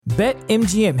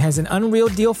BetMGM has an unreal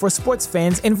deal for sports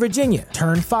fans in Virginia.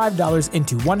 Turn $5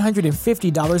 into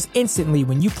 $150 instantly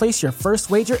when you place your first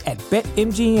wager at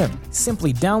BetMGM.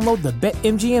 Simply download the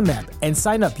BetMGM app and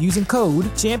sign up using code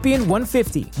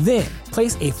Champion150. Then,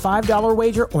 place a $5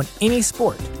 wager on any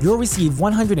sport. You'll receive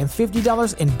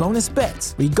 $150 in bonus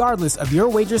bets, regardless of your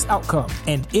wager's outcome.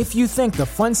 And if you think the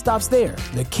fun stops there,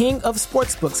 the King of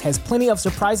Sportsbooks has plenty of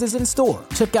surprises in store.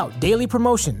 Check out daily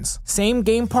promotions,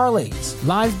 same-game parlays,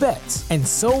 live bets, and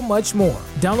so much more.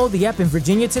 Download the app in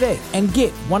Virginia today and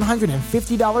get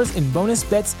 $150 in bonus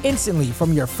bets instantly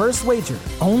from your first wager.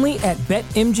 Only at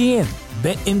BetMGM.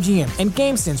 BetMGM and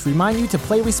GameSense remind you to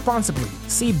play responsibly.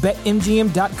 See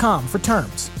BetMGM.com for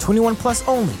terms. 21 plus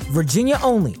only. Virginia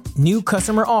only. New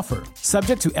customer offer.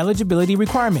 Subject to eligibility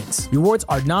requirements. Rewards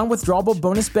are non-withdrawable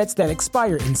bonus bets that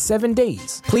expire in 7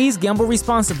 days. Please gamble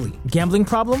responsibly. Gambling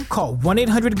problem? Call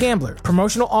 1-800-GAMBLER.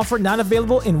 Promotional offer not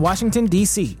available in Washington,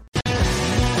 D.C.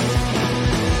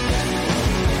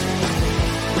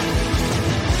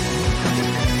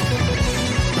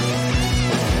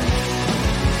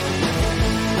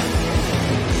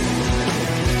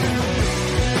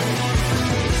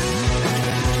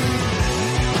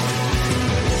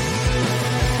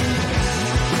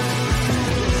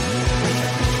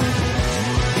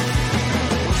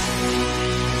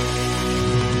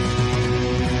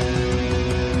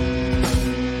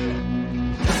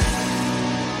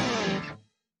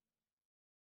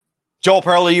 Joel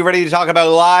Pearl, are you ready to talk about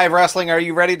live wrestling? Are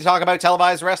you ready to talk about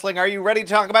televised wrestling? Are you ready to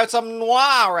talk about some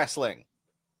noir wrestling?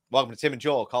 Welcome to Tim and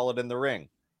Joel. Call it in the ring.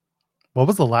 What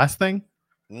was the last thing?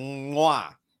 Noir.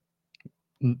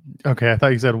 Okay, I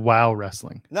thought you said WoW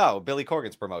wrestling. No, Billy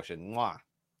Corgan's promotion. Noir.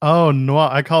 Oh, noir.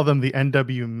 I call them the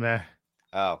NW Meh.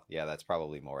 Oh, yeah, that's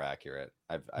probably more accurate.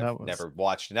 I've never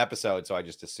watched an episode, so I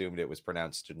just assumed it was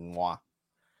pronounced noir.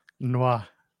 Noir.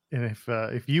 And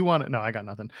if you want to, no, I got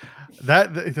nothing.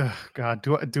 God,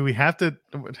 do we have to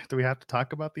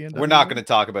talk about the end? We're not going to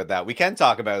talk about that. We can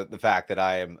talk about the fact that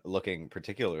I am looking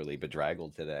particularly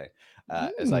bedraggled today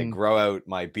as I grow out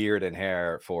my beard and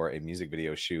hair for a music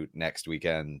video shoot next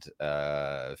weekend,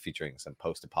 featuring some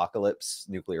post-apocalypse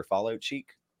nuclear fallout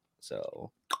chic.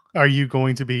 So, are you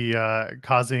going to be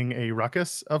causing a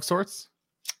ruckus of sorts?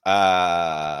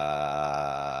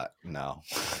 No.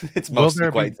 It's mostly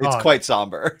quite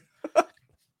somber.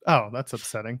 Oh, that's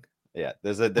upsetting. Yeah,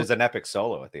 there's an epic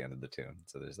solo at the end of the tune,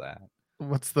 so there's that.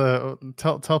 What's the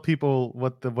tell people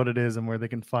what it is and where they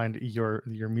can find your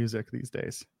music these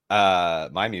days?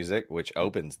 My music, which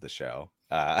opens the show,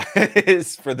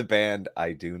 is for the band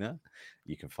Iduna.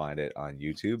 You can find it on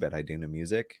YouTube at Iduna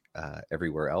Music,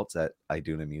 everywhere else at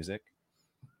Iduna Music,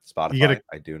 Spotify,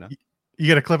 Iduna. You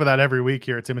get a clip of that every week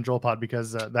here at Tim and Joel Pod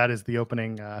because that is the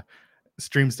opening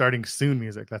stream starting soon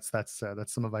music. That's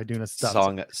some of Iduna's stuff.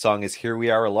 Song is Here We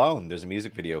Are Alone. There's a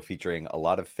music video featuring a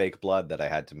lot of fake blood that I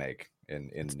had to make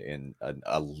in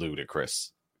a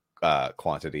ludicrous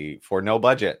quantity for no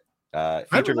budget.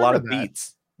 Featured a lot of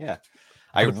beats. Yeah.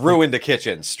 I ruined a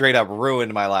kitchen, straight up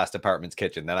ruined my last apartment's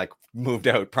kitchen. Then I moved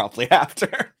out promptly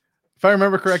after. If I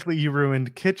remember correctly, you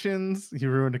ruined kitchens.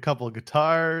 You ruined a couple of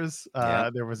guitars.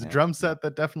 There was a drum set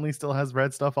that definitely still has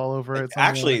red stuff all over it.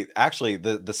 Actually,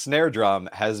 the snare drum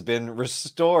has been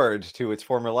restored to its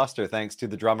former luster thanks to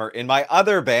the drummer in my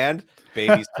other band,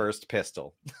 Baby's First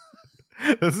Pistol.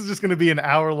 This is just going to be an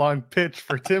hour-long pitch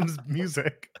for Tim's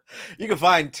music. You can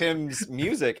find Tim's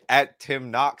music at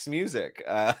Tim Knox Music.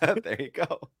 There you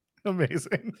go.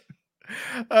 Amazing.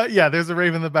 Yeah, there's a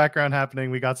rave in the background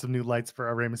happening. We got some new lights for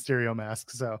our Rey Mysterio mask,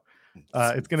 so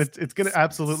it's gonna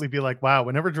absolutely be like, wow.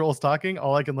 Whenever Joel's talking,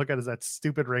 all I can look at is that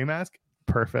stupid Rey mask.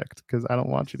 Perfect, because I don't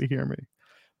want you to hear me.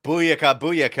 Booyaka,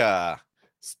 booyaka.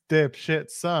 Stip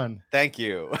shit, son. Thank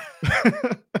you.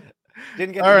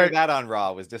 Didn't get to hear that on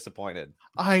Raw. Was disappointed.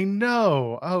 I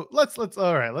know. Oh, let's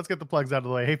all right. Let's get the plugs out of the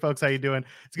way. Hey, folks, how you doing?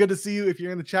 It's good to see you. If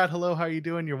you're in the chat, hello. How are you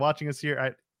doing? You're watching us here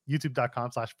at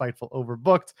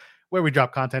youtube.com/FightfulOverbooked, where we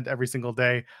drop content every single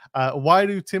day. Why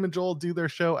do Tim and Joel do their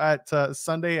show at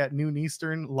Sunday at noon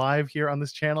Eastern live here on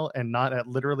this channel and not at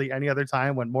literally any other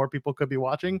time when more people could be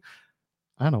watching?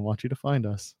 I don't want you to find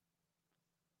us.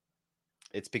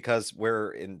 It's because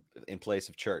we're in place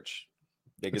of church.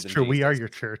 It's true. Jesus. We are your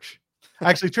church.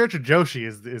 Actually, Church of Joshi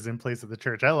is in place of the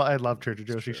church. I love Church of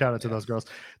Joshi. Shout out to those girls.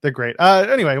 They're great.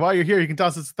 Anyway, while you're here, you can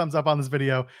toss us a thumbs up on this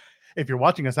video. If you're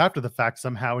watching us after the fact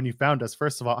somehow and you found us,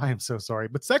 first of all, I am so sorry.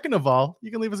 But second of all,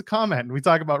 you can leave us a comment. We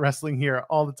talk about wrestling here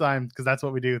all the time because that's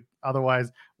what we do.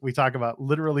 Otherwise, We talk about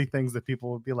literally things that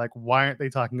people would be like, why aren't they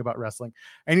talking about wrestling?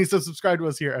 And you should subscribe to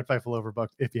us here at Fightful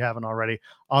Overbooked if you haven't already.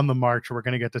 On the march, we're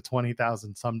going to get to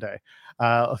 20,000 someday.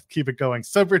 Keep it going.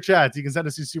 Super chats. You can send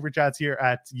us your super chats here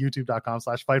at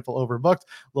youtube.com/FightfulOverbooked.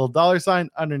 Little $sign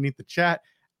underneath the chat.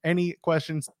 Any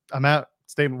questions, amount,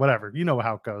 statement, whatever. You know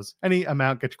how it goes. Any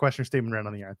amount, get your question or statement read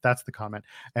on the air. That's the comment.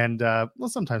 And we'll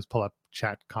sometimes pull up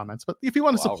chat comments. But if you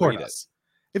want to support us,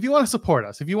 if you want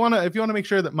to make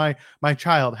sure that my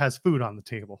child has food on the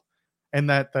table, and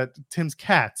that Tim's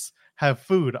cats have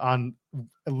food on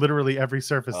literally every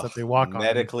surface that they walk on.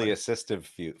 Medically assistive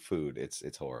food.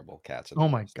 It's horrible. Cats. Oh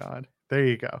my God. There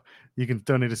you go. You can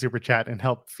donate a super chat and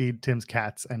help feed Tim's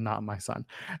cats and not my son.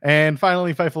 And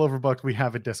finally, Fightful Overbooked, we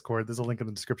have a Discord. There's a link in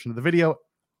the description of the video.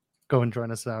 Go and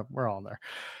join us. We're all there.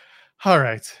 All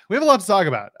right. We have a lot to talk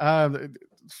about.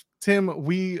 Tim,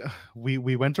 we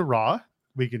went to Raw.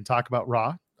 We can talk about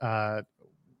Raw,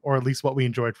 or at least what we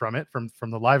enjoyed from it, from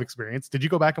the live experience. Did you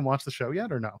go back and watch the show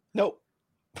yet or no? Nope.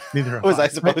 Neither was I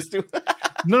supposed to?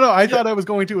 No, I thought I was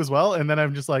going to as well. And then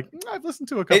I'm just like, I've listened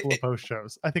to a couple of post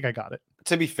shows. I think I got it.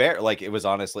 To be fair, like, it was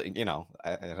honestly,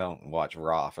 I don't watch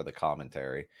Raw for the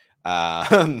commentary.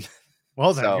 Well,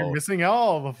 then you're missing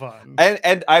all the fun.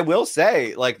 And I will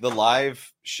say, like, the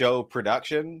live show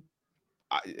production,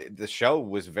 the show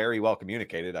was very well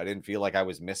communicated. I didn't feel like I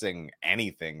was missing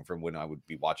anything from when I would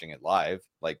be watching it live.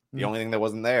 Like, the only thing that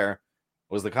wasn't there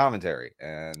was the commentary,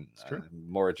 and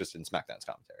more interested in SmackDown's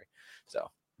commentary. So,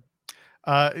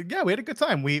 yeah, we had a good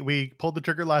time. We pulled the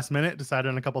trigger last minute, decided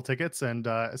on a couple tickets, and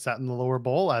sat in the lower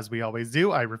bowl as we always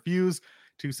do. I refuse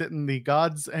to sit in the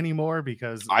gods anymore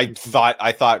because I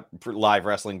thought live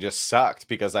wrestling just sucked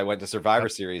because I went to Survivor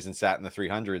Series and sat in the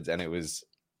 300s, and it was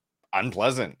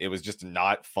unpleasant. It was just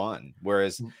not fun.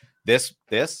 Whereas this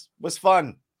was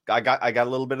fun. I got a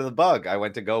little bit of the bug. I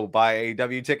went to go buy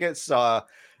AEW tickets.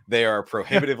 They are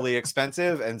prohibitively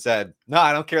expensive, and said, no,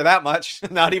 I don't care that much.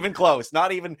 Not even close.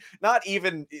 Not even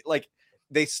like,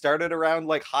 they started around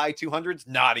like high 200s.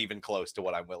 Not even close to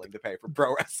what I'm willing to pay for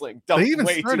pro wrestling. Too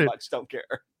much. Don't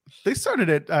care. They started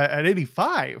it at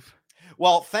 85.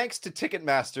 Well, thanks to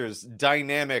Ticketmaster's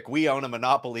dynamic, we own a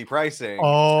monopoly pricing.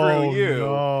 Oh, screw you.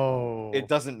 No. It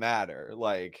doesn't matter.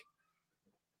 Like,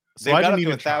 So they got up to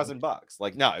 $1,000.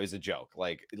 Like, no, it was a joke.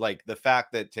 Like the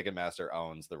fact that Ticketmaster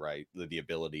owns the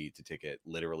ability to ticket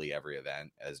literally every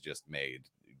event has just made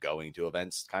going to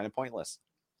events kind of pointless.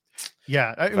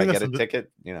 Yeah, if I get a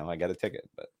ticket, I get a ticket.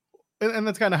 But and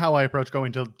that's kind of how I approach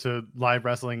going to live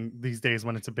wrestling these days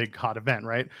when it's a big hot event,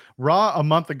 right? Raw a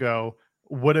month ago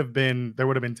would have been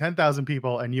 10,000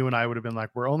 people, and you and I would have been like,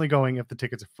 we're only going if the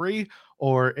tickets are free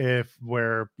or if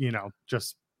we're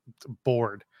just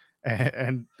bored.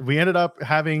 And we ended up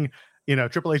having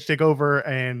Triple H take over,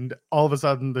 and all of a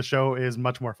sudden the show is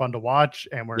much more fun to watch,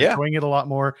 and we're enjoying it a lot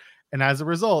more. And as a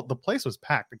result, the place was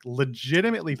packed, like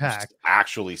legitimately packed.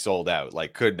 Actually sold out.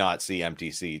 Like, could not see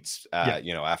empty seats.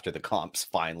 After the comps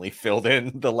finally filled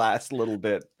in the last little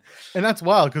bit. And that's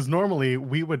wild, because normally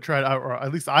we would try to, or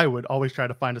at least I would always try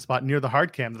to find a spot near the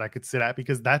hard cam that I could sit at,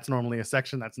 because that's normally a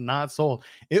section that's not sold.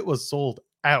 It was sold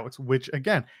out, which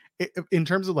again, in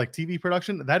terms of like TV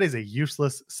production, that is a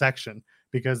useless section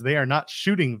because they are not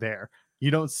shooting there.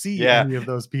 You don't see any of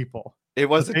those people. It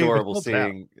was adorable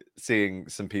seeing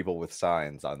some people with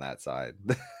signs on that side.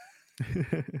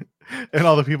 And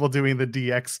all the people doing the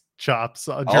DX chops.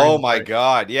 Oh my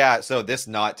God. Yeah. So this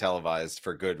not televised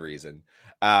for good reason.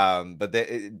 But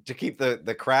to keep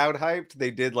the crowd hyped,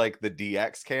 they did like the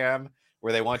DX cam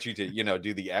where they want you to,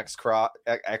 do the X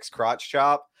crotch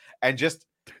chop, and just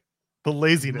the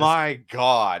laziness. My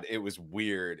God, it was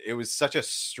weird. It was such a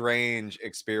strange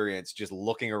experience just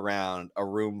looking around a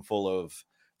room full of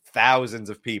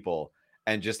thousands of people,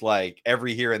 and just like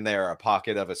every here and there a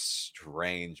pocket of a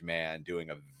strange man doing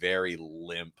a very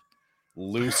limp,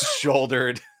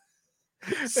 loose-shouldered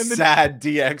sad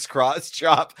DX cross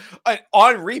chop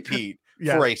on repeat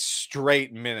for a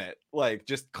straight minute, like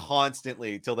just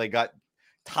constantly till they got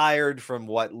tired from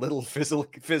what little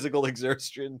physical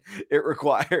exertion it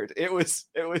required. It was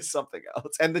something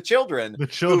else. And the children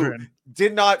who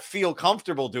did not feel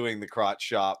comfortable doing the crotch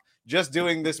chop, just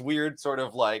doing this weird sort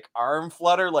of like arm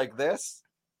flutter like this.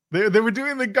 They were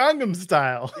doing the Gangnam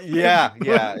style. Yeah.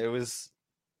 It was,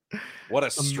 what a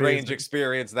strange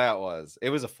experience that was. It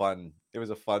was a fun,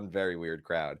 very weird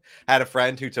crowd. Had a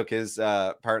friend who took his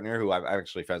partner, who I'm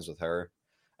actually friends with her.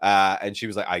 And she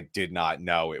was like, I did not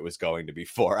know it was going to be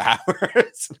 4 hours.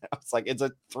 I was like, it's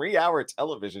a 3-hour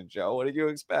television show. What did you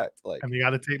expect? Like, and you got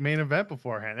to take main event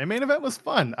beforehand. And main event was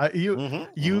fun.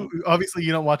 You obviously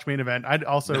you don't watch main event. I'd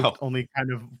also only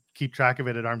kind of keep track of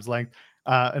it at arm's length.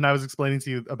 And I was explaining to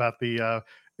you about the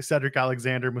Cedric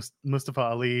Alexander, Mustafa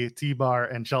Ali, T-Bar,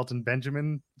 and Shelton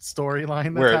Benjamin storyline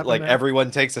that's where happened like there. everyone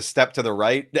takes a step to the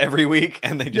right every week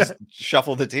and they just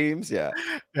shuffle the teams. Yeah,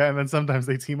 and then sometimes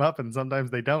they team up and sometimes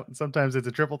they don't, and sometimes it's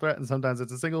a triple threat and sometimes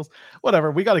it's a singles.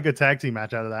 Whatever, we got a good tag team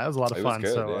match out of that. It was a lot of it was fun.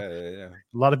 good. So yeah.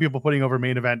 a lot of people putting over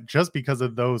main event just because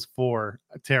of those four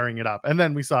tearing it up. And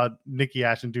then we saw Nikki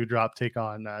Ash and Doudrop take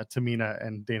on Tamina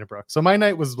and Dana Brooke. So my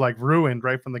night was like ruined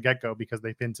right from the get-go because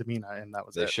they pinned Tamina, and that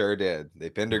was they it. Sure did. They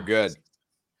pinned her good.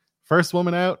 First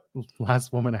woman out,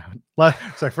 last woman out.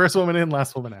 Sorry, first woman in,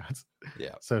 last woman out.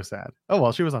 Yeah. So sad. Oh,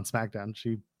 well, she was on SmackDown.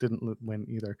 She didn't win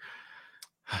either.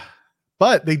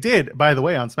 But they did, by the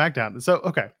way, on SmackDown. So,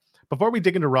 okay. Before we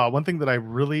dig into Raw, one thing that I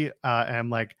really am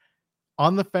like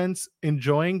on the fence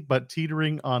enjoying, but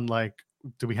teetering on like,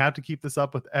 do we have to keep this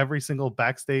up with every single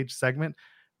backstage segment?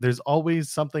 There's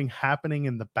always something happening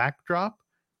in the backdrop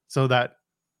so that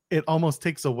it almost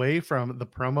takes away from the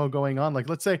promo going on. Like,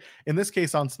 let's say in this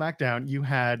case on SmackDown, you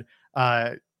had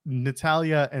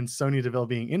Natalya and Sonya Deville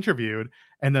being interviewed,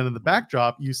 and then in the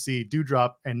backdrop, you see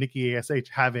Doudrop and Nikki ASH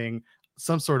having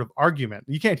some sort of argument.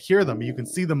 You can't hear them, you can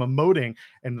see them emoting,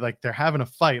 and like they're having a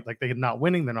fight, like they're not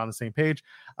winning, they're not on the same page.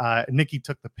 Nikki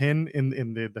took the pin in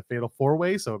the fatal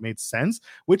four-way, so it made sense,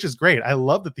 which is great. I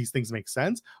love that these things make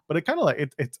sense, but it kind of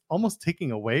like it's almost taking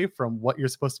away from what you're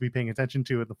supposed to be paying attention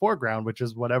to in the foreground, which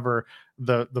is whatever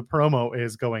the promo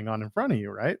is going on in front of you,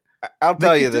 right? I'll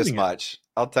tell you this much.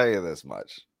 I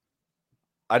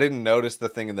didn't notice the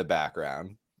thing in the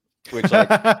background, which like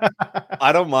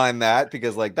I don't mind that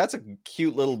because like that's a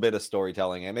cute little bit of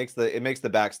storytelling. It makes the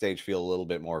backstage feel a little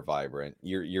bit more vibrant.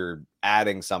 You're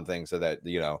adding something so that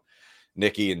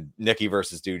Nikki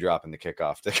versus Doudrop in the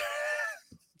kickoff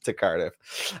to Cardiff.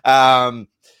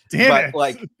 But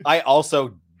like I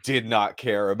also did not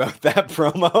care about that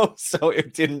promo, so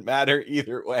it didn't matter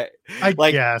either way. I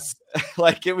guess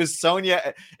like it was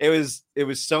Sonya. It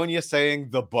was Sonya saying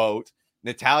the boat.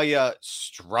 Natalya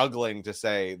struggling to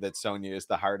say that Sonya is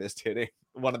the hardest hitting,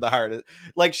 one of the hardest.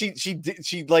 Like she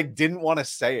like didn't want to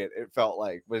say it. It felt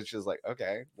like, but she's like,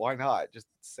 okay, why not? Just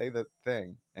say the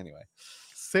thing anyway.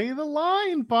 Say the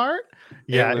line, Bart.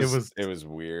 Yeah, it was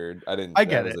weird. I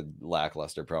get it. It was a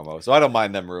lackluster promo, so I don't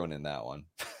mind them ruining that one.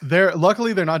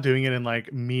 Luckily they're not doing it in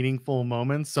like meaningful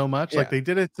moments so much. Like they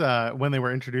did it when they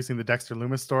were introducing the Dexter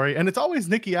Loomis story, and it's always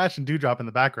Nikki Ash and Doudrop in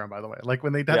the background, by the way. Like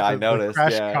when they did the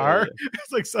crash car,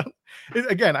 it's like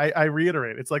again, I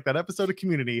reiterate, it's like that episode of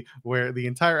Community where the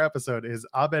entire episode is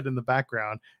Abed in the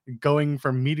background going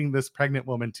from meeting this pregnant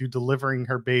woman to delivering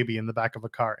her baby in the back of a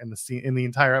car in the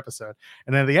entire episode.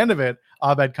 And then at the end of it,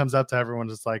 Abed comes up to everyone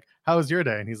just like, how was your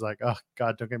day? And he's like, oh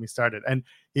God, don't get me started. And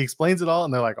he explains it all,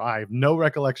 and they're like, oh, I have no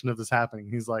recollection of this happening.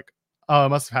 He's like, oh, it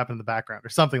must have happened in the background or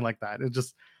something like that.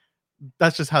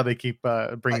 That's just how they keep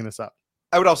bringing this up.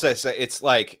 I would also say it's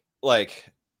like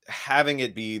having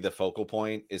it be the focal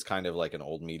point is kind of like an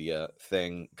old media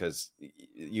thing, because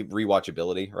you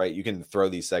rewatchability, right? You can throw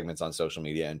these segments on social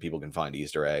media and people can find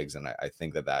Easter eggs, and I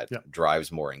think that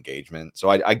drives more engagement. So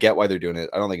I get why they're doing it.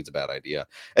 I don't think it's a bad idea.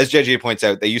 As JJ points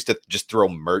out, they used to just throw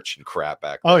merch and crap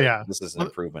back there. Oh yeah, this is an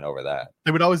improvement over that.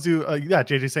 They would always do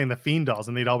JJ saying the Fiend dolls,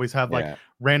 and they'd always have like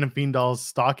random Fiend dolls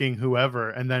stalking whoever,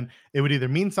 and then it would either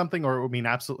mean something or it would mean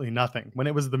absolutely nothing. When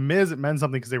it was the Miz, it meant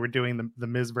something because they were doing the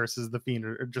Miz versus the Fiend,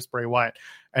 or just Bray Wyatt.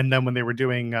 And then when they were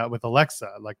doing with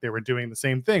Alexa, like they were doing the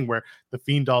same thing where the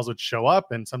Fiend dolls would show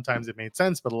up, and sometimes it made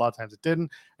sense, but a lot of times it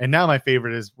didn't. And now my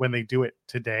favorite is when they do it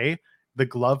today, the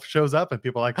glove shows up and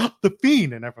people are like, oh, the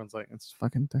Fiend, and everyone's like, it's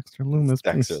fucking Dexter Loomis.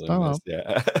 Dexter Loomis,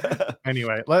 yeah.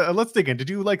 Anyway, let's dig in. Did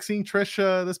you like seeing Trish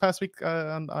this past week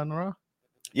on Raw?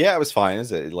 Yeah, it was fine.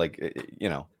 Is it like,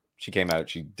 she came out,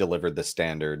 she delivered the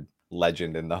standard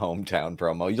legend in the hometown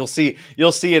promo.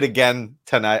 You'll see it again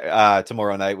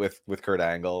tomorrow night with Kurt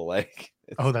Angle. Like,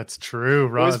 oh, that's true.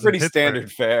 Raw, it was pretty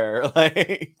standard fare.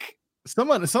 Like,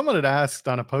 someone had asked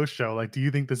on a post show, like, do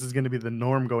you think this is going to be the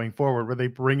norm going forward, where they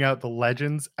bring out the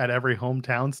legends at every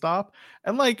hometown stop?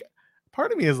 And like,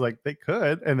 part of me is like, they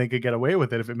could, and they could get away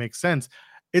with it if it makes sense.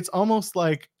 It's almost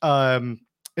like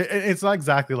it's not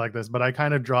exactly like this, but I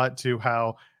kind of draw it to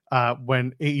how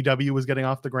when AEW was getting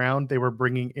off the ground, they were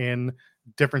bringing in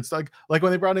different stuff. Like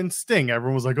when they brought in Sting,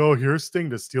 everyone was like, oh, here's Sting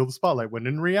to steal the spotlight, when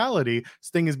in reality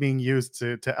Sting is being used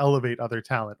to elevate other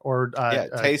talent, or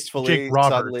tastefully,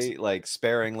 subtly, like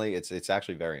sparingly. It's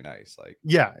actually very nice. Like,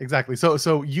 yeah, exactly.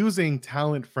 So using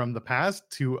talent from the past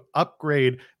to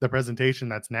upgrade the presentation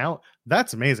that's now,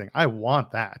 that's amazing. I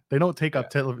want that. They don't take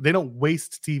up they don't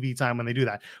waste TV time when they do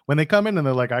that. When they come in and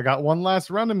they're like, I got one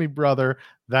last run to me, brother,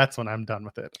 that's when I'm done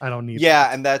with it. I don't need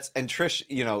that. And Trish,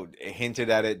 hinted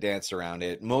at it, danced around around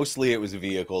it. Mostly it was a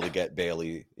vehicle to get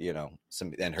Bailey,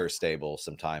 some and her stable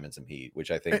some time and some heat,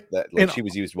 which I think that she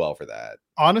was used well for that.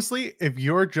 Honestly, if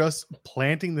you're just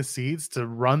planting the seeds to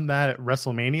run that at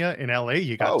WrestleMania in LA,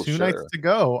 you got 2 nights to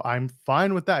go. I'm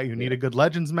fine with that. You need a good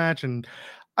Legends match, and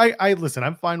I listen.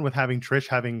 I'm fine with having Trish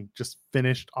having just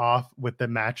finished off with the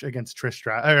match against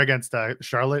against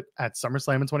Charlotte at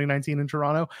SummerSlam in 2019 in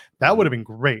Toronto. That would have been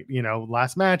great.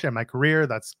 Last match in my career.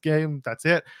 That's game. That's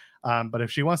it. But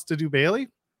if she wants to do Bailey,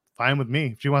 fine with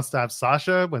me. If she wants to have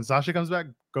Sasha when Sasha comes back,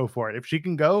 go for it. If she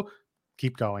can go,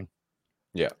 keep going.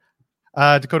 Yeah.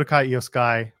 Dakota Kai, Io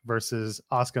Sky versus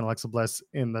Asuka and Alexa Bliss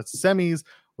in the semis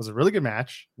was a really good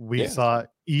match. We saw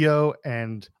Io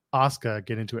and Asuka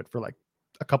get into it for like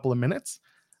a couple of minutes,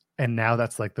 and now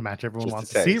that's like the match everyone wants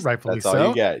to see, rightfully so. That's all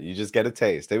you get. You just get a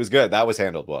taste. It was good. That was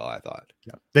handled well, I thought.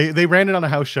 Yeah. They ran it on a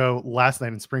house show last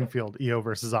night in Springfield, Io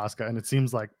versus Asuka, and it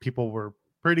seems like people were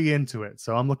pretty into it.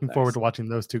 So I'm looking forward to watching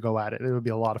those two go at it. It would be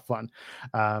a lot of fun.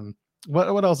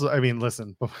 What else? I mean,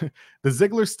 listen, the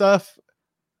Ziggler stuff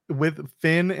with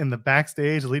Finn in the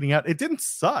backstage leading out, it didn't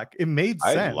suck. It made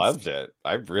sense. I loved it.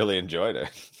 I really enjoyed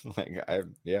it.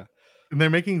 And they're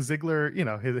making Ziggler,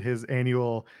 his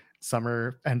annual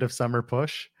end of summer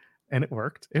push, and it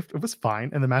worked. It was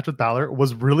fine. And the match with Balor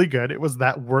was really good. It was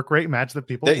that work rate match that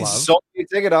people love. So you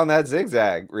ticket on that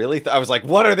zigzag. Really? I was like,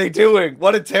 what are they doing?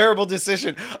 What a terrible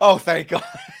decision. Oh, thank God.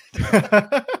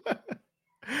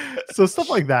 So stuff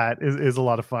like that is a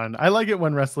lot of fun. I like it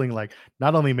when wrestling like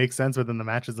not only makes sense within the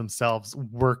matches themselves,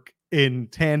 work in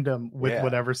tandem with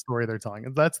whatever story they're telling.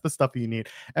 And that's the stuff you need.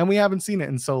 And we haven't seen it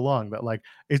in so long that like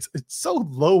it's so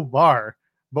low bar,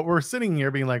 but we're sitting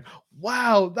here being like,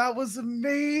 wow, that was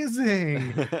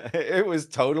amazing. It was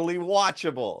totally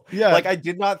watchable. Yeah. Like I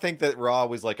did not think that Raw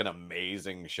was like an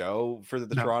amazing show for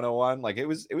the Toronto one. Like it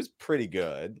was pretty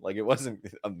good. Like it wasn't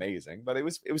amazing, but it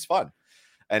was fun.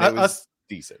 And it was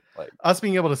decent. Like us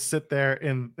being able to sit there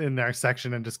in our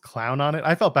section and just clown on it.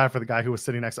 I felt bad for the guy who was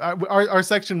sitting next. Our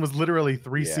section was literally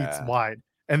 3 seats wide,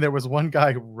 and there was one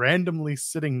guy randomly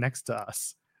sitting next to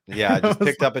us. Yeah, just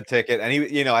picked up a ticket, and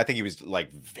he, I think he was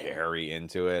like very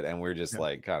into it, and we're just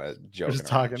like kind of joking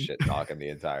around, shit talking the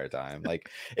entire time. Like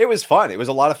it was fun. It was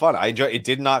a lot of fun. I enjoyed. It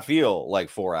did not feel like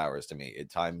 4 hours to me.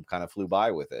 Time kind of flew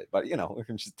by with it, but we were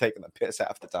just taking the piss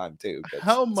half the time too.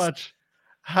 How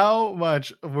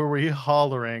much were we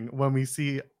hollering when we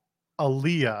see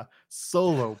Aaliyah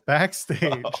solo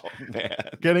backstage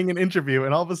getting an interview,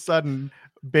 and all of a sudden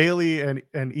Bailey and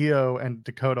Io and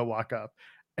Dakota walk up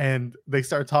and they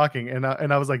start talking, and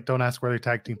I was like, don't ask where their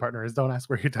tag team partner is, don't ask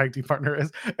where your tag team partner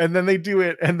is, and then they do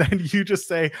it, and then you just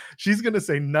say, she's gonna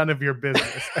say none of your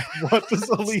business. And what does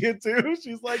Aaliyah do?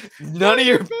 She's like, none of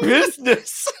your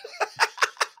business.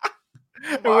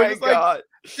 My God.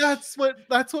 That's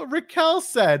what Raquel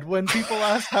said when people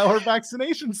asked how her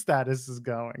vaccination status is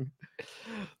going.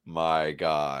 My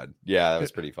God. Yeah, that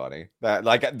was pretty funny. That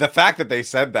like the fact that they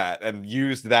said that and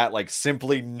used that like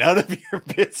simply none of your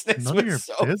business. None of your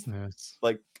business.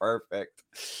 Like perfect.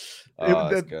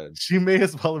 That's good. She may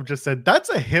as well have just said that's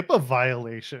a HIPAA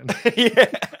violation.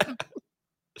 Yeah.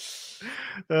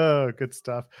 Oh, good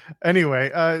stuff.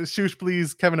 Anyway, Shoosh,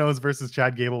 please. Kevin Owens versus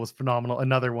Chad Gable was phenomenal.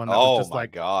 Another one that was just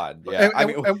like, God. Yeah.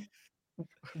 And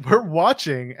we're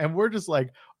watching, and we're just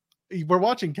like, we're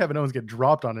watching Kevin Owens get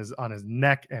dropped on his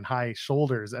neck and high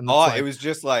shoulders. And it was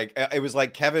just like, it was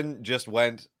like Kevin just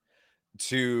went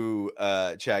to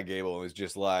Chad Gable and was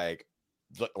just like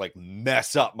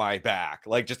mess up my back.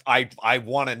 Like just I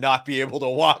want to not be able to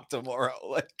walk tomorrow.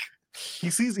 Like he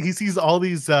sees all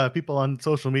these people on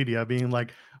social media being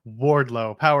like,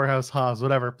 Wardlow, Powerhouse Hobbs,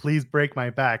 whatever, please break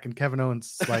my back. And Kevin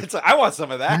Owens like, I want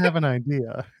some of that. I have an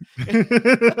idea.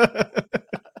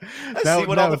 See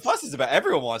what all the fuss is about.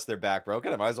 Everyone wants their back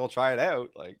broken. I might as well try it out.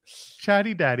 Like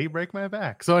Chatty Daddy, break my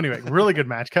back. So anyway, really good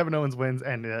match. Kevin Owens wins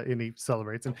and he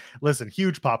celebrates. And listen,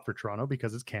 huge pop for Toronto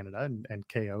because it's Canada and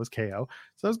KO is KO.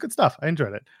 So it was good stuff. I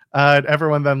enjoyed it.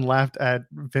 Everyone then laughed at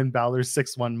Finn Balor's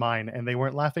 6-1 mine, and they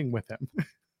weren't laughing with him.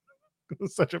 It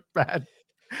was such a bad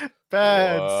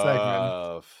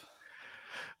segment.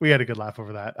 We had a good laugh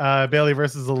over that. Bailey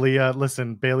versus Aaliyah.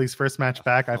 Listen, Bailey's first match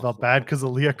back, I felt bad because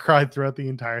Aaliyah cried throughout the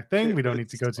entire thing. We don't need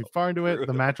to go too far into it.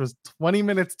 The match was 20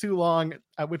 minutes too long,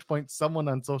 at which point someone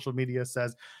on social media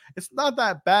says, it's not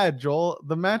that bad, Joel.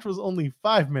 The match was only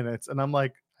 5 minutes. And I'm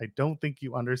like, I don't think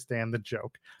you understand the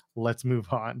joke. Let's move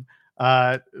on.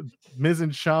 Miz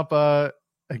and Ciampa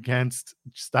against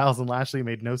Styles and Lashley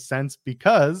made no sense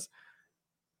because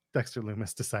Dexter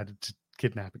Lumis decided to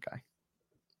kidnap a guy.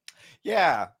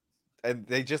 Yeah, and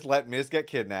they just let Miz get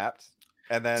kidnapped,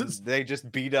 and then they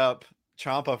just beat up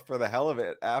Ciampa for the hell of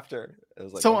it after. It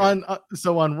was like,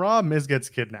 so on Raw, Miz gets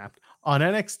kidnapped. On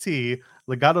NXT,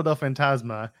 Legado del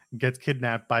Fantasma gets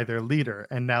kidnapped by their leader,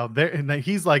 and now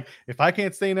he's like, if I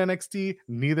can't stay in NXT,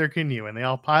 neither can you. And they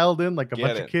all piled in like a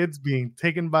bunch of kids being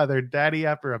taken by their daddy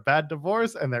after a bad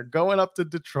divorce, and they're going up to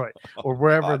Detroit or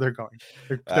wherever they're going.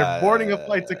 They're boarding a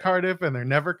flight to Cardiff, and they're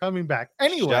never coming back.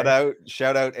 Anyway,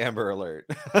 shout out Amber Alert.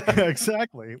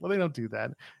 Exactly. Well, they don't do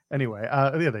that anyway.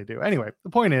 Yeah, they do. Anyway,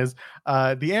 the point is,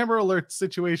 the Amber Alert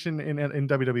situation in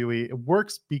WWE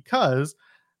works because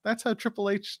that's how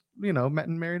Triple H, met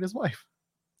and married his wife.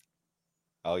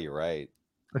 Oh, you're right.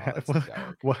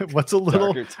 What's a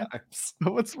little times.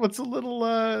 What's a little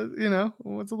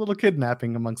what's a little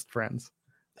kidnapping amongst friends?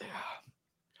 Yeah.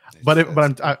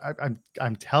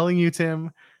 I'm telling you, Tim,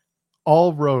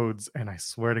 all roads, and I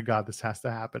swear to God, this has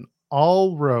to happen.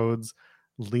 All roads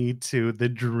lead to the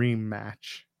dream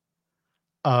match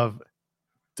of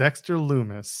Dexter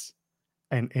Lumis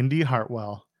and Indy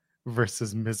Hartwell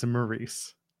versus Miz and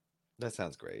Maurice. That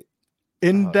sounds great.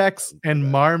 Index and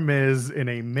Marmiz in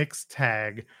a mixed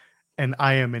tag, and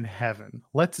I am in heaven.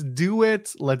 Let's do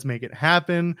it. Let's make it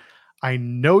happen. I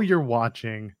know you're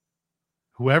watching.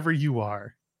 Whoever you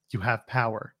are, you have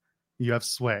power. You have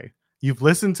sway. You've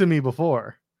listened to me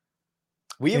before.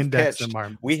 We have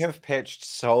pitched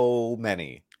so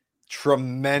many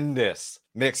tremendous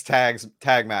mixed tag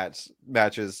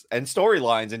matches and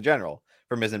storylines in general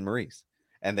for Miz and Maurice,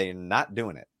 and they're not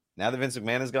doing it. Now that Vince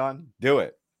McMahon is gone, do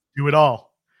it. Do it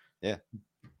all. Yeah.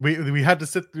 We had to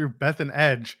sit through Beth and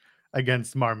Edge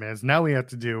against Marmiz. Now we have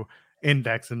to do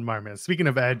Index and Marmiz. Speaking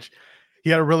of Edge, he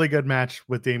had a really good match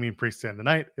with Damian Priest in the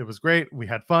night. It was great. We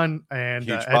had fun, and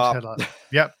Edge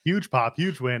had huge pop,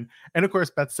 huge win. And of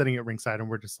course, Beth's sitting at ringside, and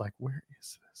we're just like, where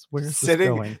is this? Where is this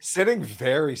going? Sitting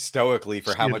very stoically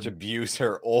for how much abuse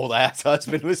her old ass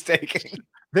husband was taking.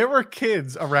 There were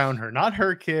kids around her, not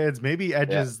her kids, maybe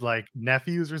Edge's like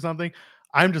nephews or something.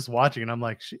 I'm just watching, and I'm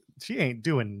like, she ain't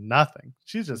doing nothing.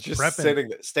 She's just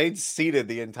prepping. Stayed seated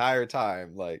the entire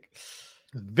time, like.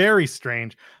 Very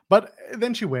strange, but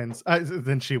then she wins.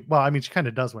 She kind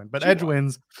of does win, but Edge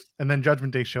wins, and then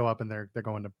Judgment Day show up, and they're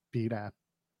going to beat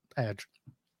Edge.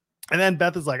 And then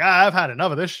Beth is like, I've had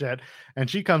enough of this shit, and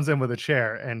she comes in with a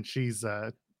chair, and she's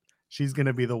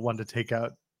gonna be the one to take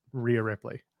out Rhea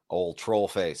Ripley. Old troll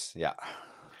face, yeah.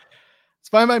 It's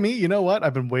fine by me. You know what?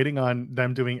 I've been waiting on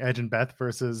them doing Edge and Beth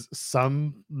versus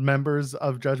some members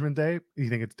of Judgment Day. You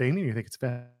think it's Damian? You think it's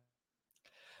Finn?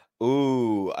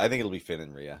 Ooh, I think it'll be Finn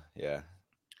and Rhea. Yeah.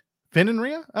 Finn and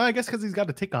Rhea? I guess because he's got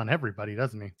to take on everybody,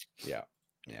 doesn't he? Yeah.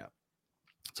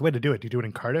 It's a way to do it. Do you do it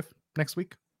in Cardiff next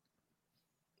week?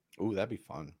 Ooh, that'd be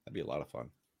fun. That'd be a lot of fun.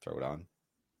 Throw it on.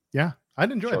 Yeah,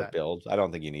 I'd enjoy that. Build. I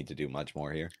don't think you need to do much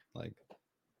more here. Like,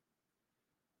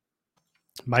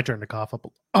 my turn to cough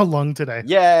up a lung today.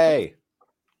 Yay!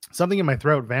 Something in my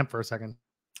throat. Vamp for a second.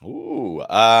 Ooh.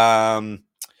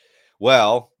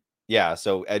 Well, yeah.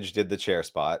 So Edge did the chair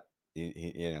spot.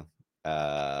 And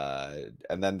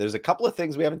then there's a couple of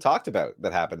things we haven't talked about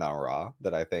that happened on Raw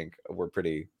that I think were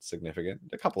pretty significant.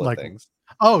 A couple of things.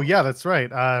 Oh yeah, that's right.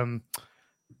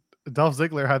 Dolph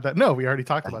Ziggler had that. No, we already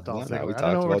talked about Dolph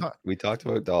Ziggler. We talked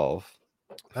about Dolph.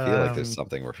 I feel like there's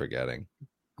something we're forgetting.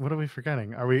 What are we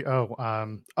forgetting? Are we?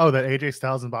 That AJ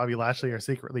Styles and Bobby Lashley are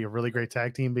secretly a really great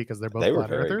tag team because they were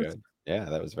very good. Yeah,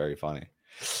 that was very funny.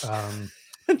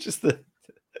 Just the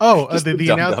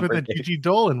announcement that Gigi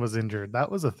Dolan was injured.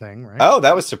 That was a thing, right? Oh,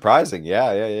 that was surprising.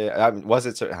 Yeah. Was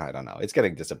it? I don't know. It's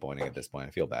getting disappointing at this point. I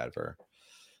feel bad for.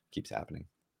 Keeps happening.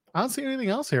 I don't see anything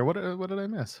else here. What did I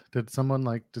miss? Did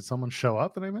someone show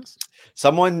up that I missed?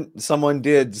 Someone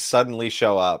did suddenly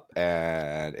show up,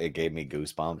 and it gave me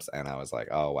goosebumps, and I was like,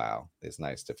 oh wow, it's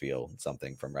nice to feel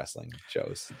something from wrestling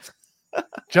shows.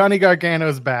 Johnny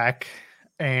Gargano's back,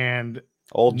 and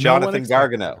old Jonathan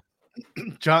Gargano.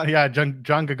 John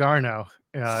Gargano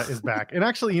is back. And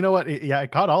actually, you know what?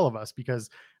 It caught all of us because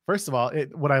first of all,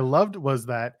 what I loved was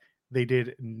that they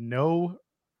did no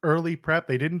early prep.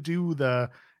 They didn't do the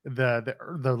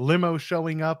limo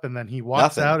showing up and then he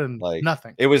walks out and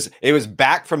nothing. It was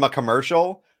back from a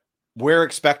commercial. We're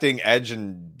expecting Edge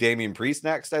and Damian Priest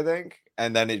next, I think,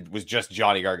 and then it was just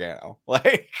Johnny Gargano.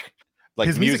 Like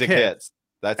his music hits.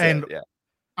 That's it. Yeah.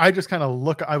 I just kind of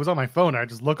look. I was on my phone. I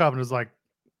just look up and was like,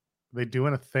 they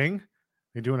doing a thing?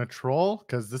 They doing a troll?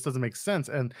 Because this doesn't make sense.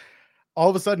 And all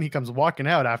of a sudden he comes walking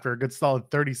out after a good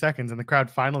solid 30 seconds and the crowd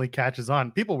finally catches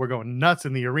on. People were going nuts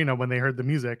in the arena when they heard the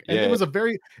music. And it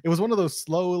was one of those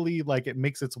slowly, like it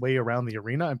makes its way around the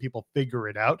arena and people figure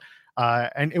it out.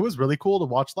 And it was really cool to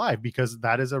watch live because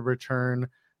that is a return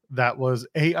that was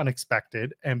A,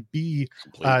 unexpected, and B,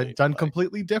 done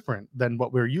completely different than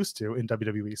what we're used to in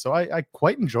WWE. So I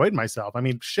quite enjoyed myself. I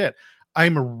mean, shit,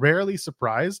 I'm rarely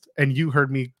surprised. And you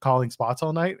heard me calling spots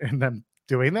all night and then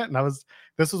doing that. And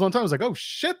this was one time I was like, oh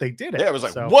shit, they did it. Yeah, I was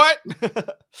like, what?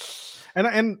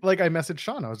 and like I messaged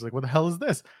Sean. I was like, what the hell is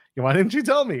this? Why didn't you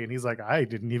tell me? And he's like, I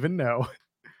didn't even know.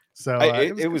 So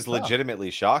it was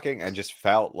legitimately shocking and just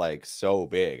felt like so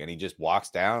big. And he just walks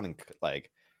down and like,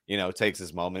 takes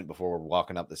his moment before we're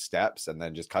walking up the steps and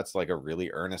then just cuts like a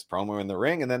really earnest promo in the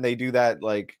ring. And then they do that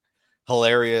like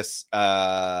hilarious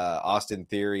Austin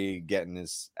Theory getting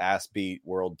his ass beat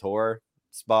world tour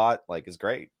spot. Like, is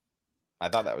great. I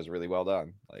thought that was really well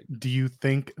done. Like, do you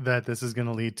think that this is going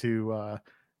to lead to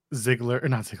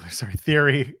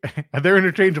Theory? They're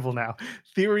interchangeable now.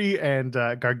 Theory and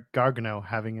Gargano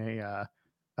having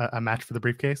a match for the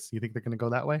briefcase. You think they're going to go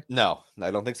that way? No, I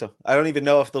don't think so. I don't even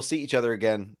know if they'll see each other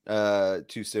again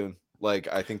too soon. Like,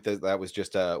 I think that was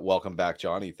just a welcome back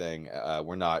Johnny thing.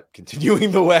 We're not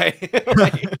continuing the way.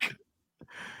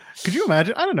 Could you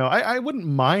imagine? I don't know. I wouldn't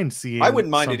mind seeing. I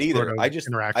wouldn't mind it either. I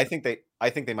think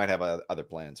they might have other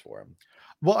plans for him.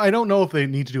 Well, I don't know if they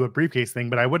need to do a briefcase thing,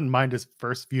 but I wouldn't mind his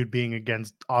first feud being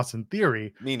against Austin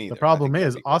Theory. Me neither. The problem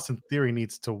is Austin Theory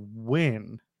needs to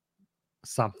win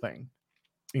something.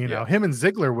 Him and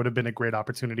Ziggler would have been a great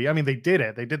opportunity. I mean, they did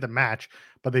it. They did the match,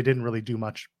 but they didn't really do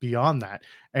much beyond that.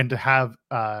 And to have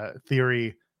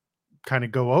Theory kind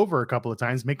of go over a couple of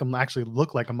times, make him actually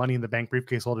look like a Money in the Bank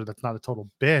briefcase holder that's not a total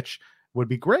bitch would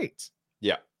be great.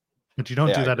 Yeah. But you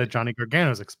don't do that at Johnny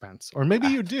Gargano's expense. Or maybe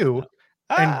you do,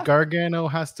 and Gargano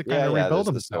has to kind of rebuild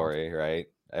himself. The story, right?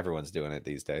 Everyone's doing it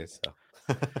these days. So.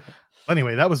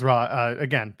 Anyway, that was Raw.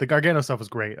 Again, the Gargano stuff was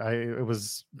great. It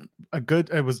was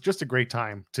just a great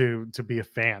time to be a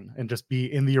fan and just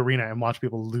be in the arena and watch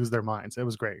people lose their minds. It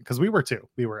was great because we were too.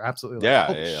 We were absolutely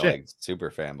like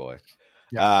super fanboy.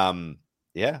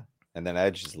 Yeah. And then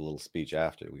Edge's little speech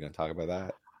after. We're gonna talk about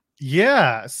that.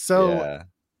 Yeah. So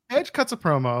Edge cuts a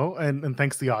promo and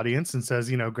thanks the audience and says,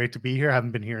 great to be here. I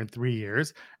haven't been here in 3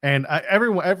 years. And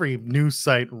every news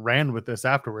site ran with this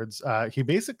afterwards. He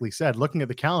basically said, looking at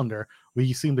the calendar,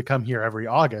 we seem to come here every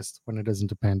August when it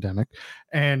isn't a pandemic.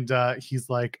 And he's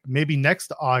like, maybe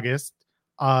next August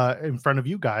in front of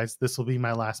you guys, this will be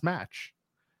my last match.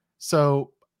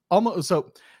 So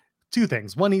two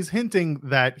things. One, he's hinting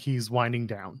that he's winding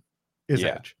down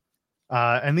Edge.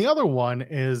 And the other one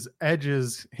is Edge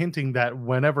is hinting that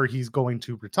whenever he's going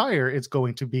to retire, it's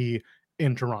going to be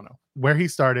in Toronto, where he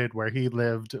started, where he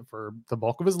lived for the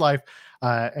bulk of his life,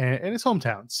 and his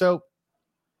hometown. So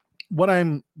what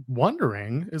I'm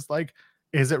wondering is like,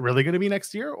 is it really going to be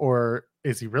next year, or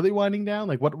is he really winding down?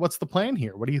 Like, what's the plan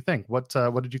here? What do you think? What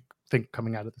did you think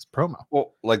coming out of this promo?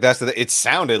 Well, like it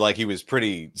sounded like he was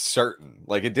pretty certain.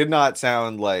 Like, it did not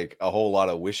sound like a whole lot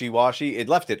of wishy-washy. It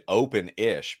left it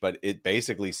open-ish, but it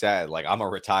basically said like, I'm gonna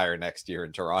retire next year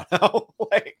in Toronto.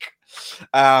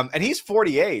 And he's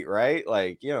 48, right?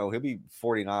 Like, he'll be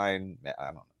 49. I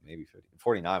don't know, maybe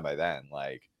 49 by then.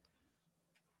 Like.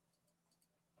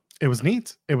 It was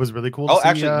neat. It was really cool.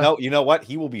 Actually, no. You know what?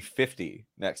 He will be 50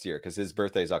 next year because his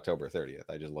birthday is October 30th.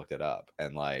 I just looked it up,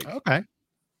 and okay.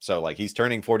 So he's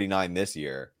turning 49 this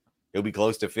year. He'll be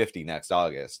close to 50 next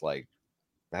August. Like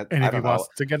that. And if he wants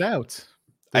to get out,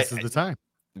 this is the time.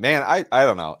 Man, I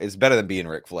don't know. It's better than being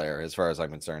Ric Flair, as far as I'm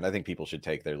concerned. I think people should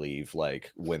take their leave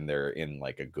when they're in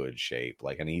a good shape.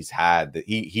 And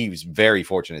he was very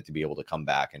fortunate to be able to come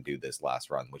back and do this last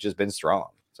run, which has been strong.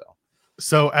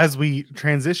 So as we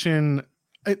transition,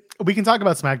 we can talk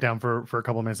about SmackDown for a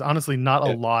couple of minutes. Honestly, not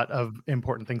a lot of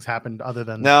important things happened other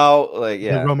than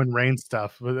the Roman Reigns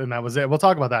stuff, and that was it. We'll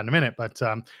talk about that in a minute. But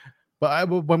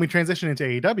when we transition into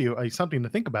AEW, something to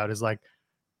think about is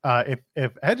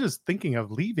if Edge is thinking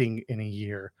of leaving in a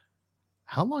year,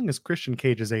 how long is Christian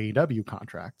Cage's AEW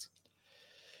contract?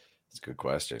 It's a good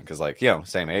question because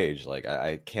same age.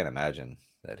 I can't imagine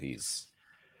that he's.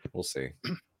 We'll see.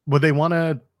 Would they want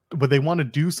to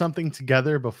do something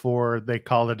together before they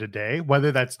call it a day?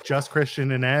 Whether that's just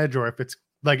Christian and Edge, or if it's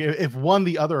if one,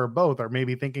 the other, or both are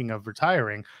maybe thinking of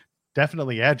retiring.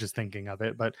 Definitely Edge is thinking of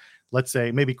it, but let's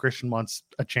say maybe Christian wants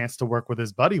a chance to work with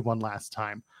his buddy one last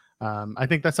time. I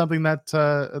think that's something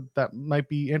that might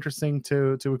be interesting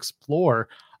to explore.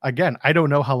 Again, I don't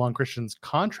know how long Christian's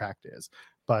contract is,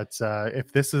 but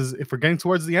if we're getting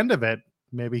towards the end of it,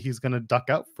 maybe he's going to duck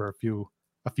out for a few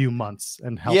months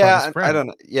and help out his friend. I don't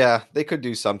know. Yeah, they could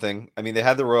do something. I mean, they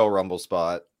had the Royal Rumble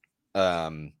spot.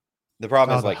 The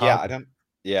problem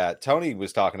is Tony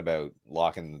was talking about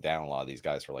locking down a lot of these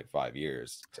guys for 5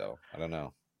 years. So I don't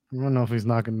know. I don't know if he's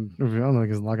knocking. I don't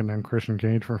think he's knocking down Christian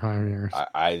Cage for 5 years.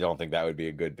 I don't think that would be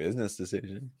a good business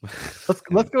decision.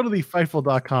 Let's go to the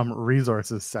Fightful.com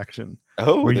resources section.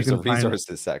 Oh, there's a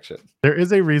resources section. There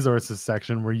is a resources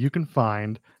section where you can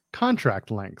find contract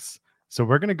links. So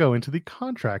we're going to go into the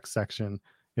contract section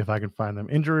if I can find them.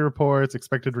 Injury reports,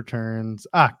 expected returns,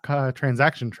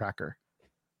 transaction tracker.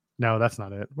 No, that's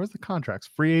not it. Where's the contracts?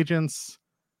 Free agents,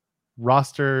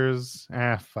 rosters.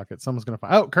 Fuck it. Someone's going to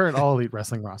find. Oh, current All Elite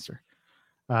Wrestling roster.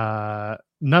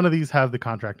 None of these have the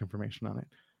contract information on it.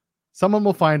 Someone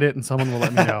will find it and someone will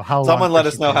let me know how someone let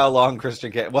us know how long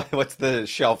Christian Cage. What's the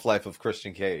shelf life of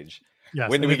Christian Cage? Yes,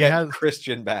 when do we get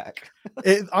Christian back?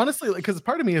 Honestly, because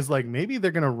part of me is like, maybe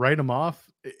they're gonna write him off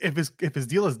if his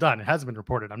deal is done. It hasn't been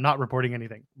reported. I'm not reporting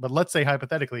anything, but let's say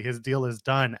hypothetically his deal is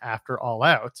done after All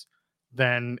Out,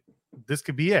 then this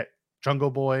could be it.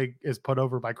 Jungle Boy is put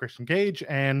over by Christian Cage,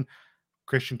 and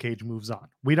Christian Cage moves on.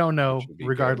 We don't know.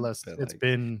 Regardless, it's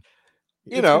been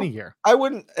a year. I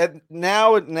wouldn't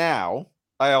now.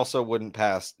 I also wouldn't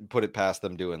put it past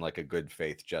them doing like a good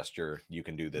faith gesture. You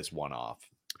can do this one off.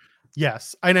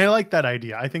 Yes, and I like that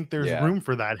idea. I think there's room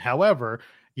for that. However,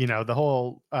 the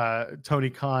whole Tony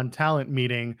Khan talent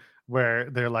meeting where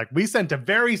they're like, we sent a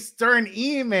very stern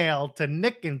email to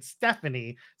Nick and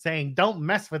Stephanie saying, don't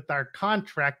mess with our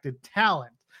contracted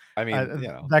talent. I mean,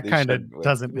 that kind of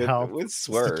doesn't help with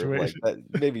Swerve. Like that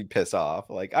maybe piss off.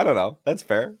 Like, I don't know. That's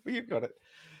fair. You got it.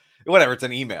 Whatever. It's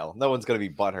an email. No one's going to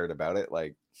be butthurt about it.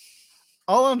 Like,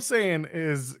 all I'm saying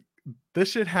is this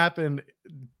shit happened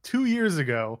 2 years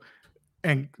ago.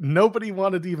 And nobody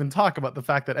wanted to even talk about the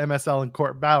fact that MSL and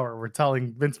Court Bauer were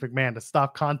telling Vince McMahon to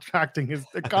stop contacting his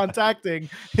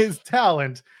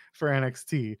talent for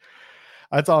NXT.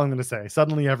 That's all I'm going to say.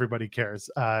 Suddenly everybody cares.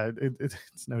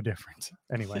 It's no different.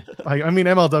 Anyway, I mean,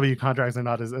 MLW contracts are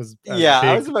not as I was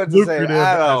about to say,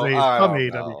 I don't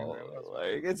AEW. know.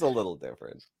 Like, it's a little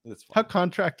different. It's fine. How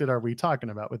contracted are we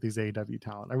talking about with these AEW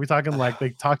talent? Are we talking like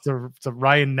they talked to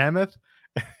Ryan Nemeth?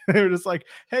 They were just like,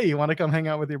 hey, you want to come hang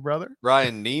out with your brother?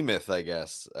 Ryan Nemeth, I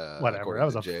guess. Whatever. That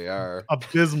was a JR.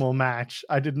 Abysmal match.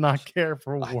 I did not care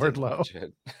for Wardlow.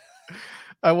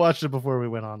 I watched it before we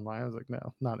went online. I was like,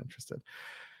 no, not interested.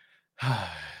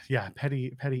 Yeah,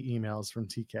 petty emails from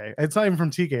TK. It's not even from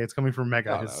TK. It's coming from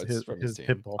Mega, his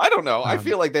pitbull. I don't know. I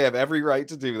feel like they have every right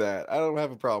to do that. I don't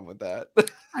have a problem with that.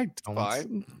 I don't.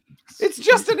 Fine. It's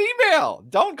just an email.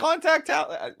 Don't contact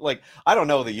talent. Like, I don't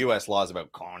know the U.S. laws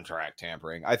about contract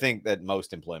tampering. I think that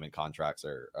most employment contracts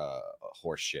are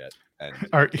horse shit and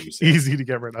are easy to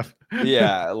get rid of.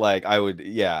 Yeah, like I would.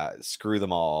 Yeah, screw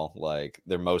them all. Like,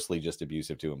 they're mostly just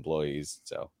abusive to employees.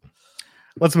 So.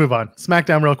 Let's move on.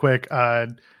 SmackDown real quick.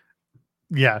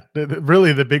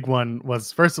 Really the big one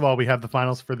was, first of all, we have the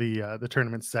finals for the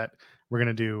tournament set. We're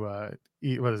gonna do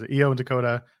what is it? Io and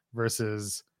Dakota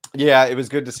versus. Yeah, it was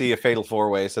good to see a fatal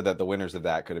 4-way so that the winners of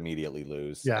that could immediately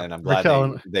lose. Yeah, and I'm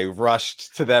glad they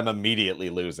rushed to them immediately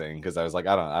losing, because I was like,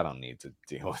 I don't need to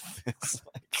deal with this.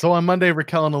 So on Monday,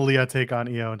 Raquel and Aaliyah take on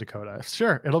Io and Dakota.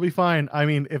 Sure, it'll be fine. I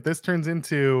mean, if this turns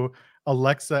into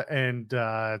Alexa and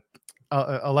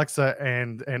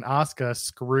Asuka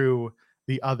screw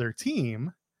the other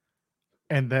team,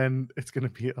 and then it's going to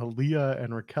be Aaliyah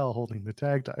and Raquel holding the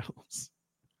tag titles.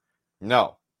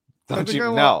 No,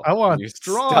 I want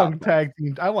strong tag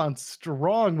team. I want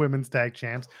strong women's tag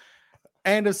champs.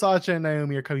 And if Sasha and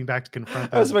Naomi are coming back to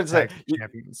confront them,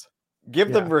 champions.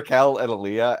 Give them Raquel and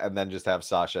Aaliyah, and then just have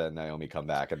Sasha and Naomi come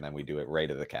back, and then we do it right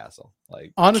at the castle.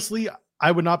 Like, honestly,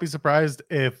 I would not be surprised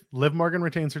if Liv Morgan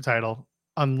retains her title,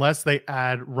 unless they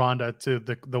add Ronda to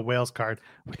the Wales card,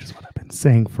 which is what I've been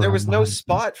saying for. There was no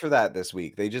spot for that this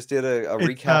week. They just did a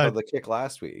recap of the kick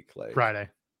last week. Like Friday.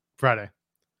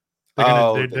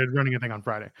 They're running a thing on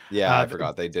Friday. Yeah, I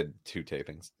forgot they did 2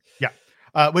 tapings.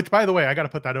 Yeah. Which, by the way, I got to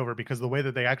put that over, because the way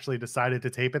that they actually decided to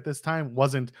tape it this time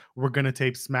wasn't we're going to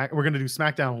do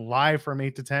SmackDown live from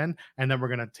 8 to 10, and then we're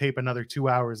going to tape another 2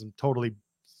 hours and totally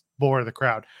bore the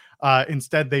crowd.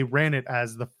 Instead, they ran it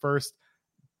as the first.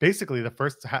 Basically,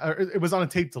 it was on a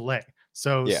tape delay.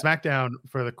 So SmackDown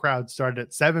for the crowd started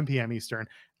at 7 p.m. Eastern.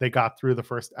 They got through the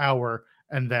first hour,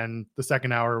 and then the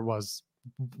second hour was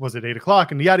at 8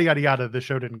 o'clock, and yada, yada, yada. The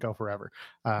show didn't go forever.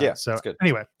 So good.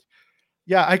 Anyway,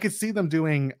 I could see them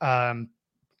doing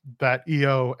that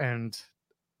Io and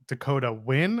Dakota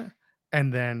win,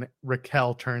 and then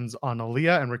Raquel turns on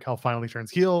Aaliyah, and Raquel finally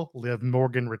turns heel. Liv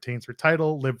Morgan retains her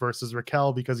title. Liv versus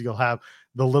Raquel, because you'll have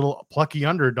the little plucky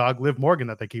underdog Liv Morgan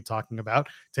that they keep talking about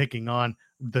taking on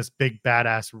this big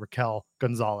badass Raquel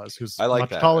Gonzalez, who's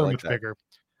much taller, much bigger.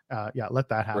 Let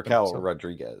that happen. Raquel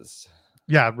Rodriguez.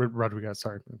 Yeah, Rodriguez.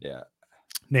 Sorry. Yeah.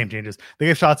 name changes. They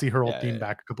gave Shotzi her old theme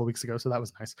back a couple weeks ago, so that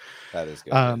was nice. That is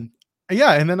good.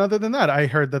 Yeah, and then other than that, I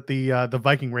heard that the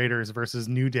Viking Raiders versus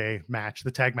New Day match,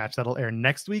 the tag match that'll air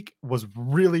next week, was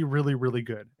really, really, really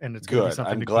good, and it's good.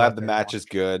 I'm glad the match is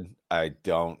good. I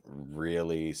don't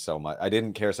really so much. I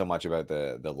didn't care so much about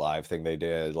the live thing they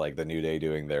did, like the New Day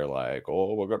doing their like,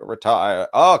 oh, we're gonna retire.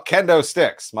 Oh, kendo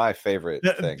sticks, my favorite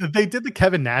thing. They did the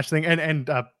Kevin Nash thing, and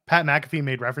Pat McAfee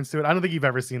made reference to it. I don't think you've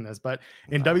ever seen this, but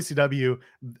in WCW,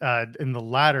 in the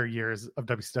latter years of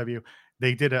WCW,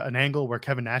 they did an angle where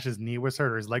Kevin Nash's knee was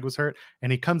hurt or his leg was hurt,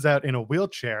 and he comes out in a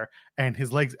wheelchair and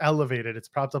his leg's elevated. It's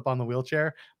propped up on the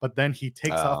wheelchair, but then he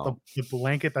takes off the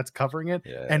blanket that's covering it,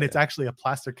 and it's actually a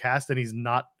plaster cast, and he's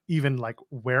not even like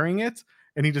wearing it.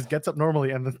 And he just gets up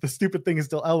normally, and the stupid thing is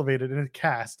still elevated in a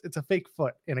cast. It's a fake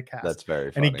foot in a cast. That's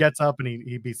very funny. And he gets up and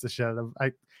he beats the shit out of.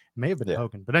 It may have been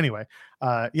Hogan, but anyway,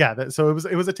 so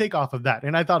it was a takeoff of that,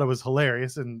 and I thought it was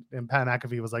hilarious. And Pat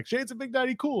McAfee was like, "Shades of Big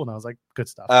Daddy Cool," and I was like, "Good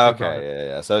stuff." Okay,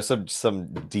 yeah. So some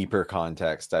deeper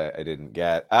context I didn't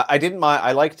get. I didn't mind.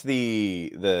 I liked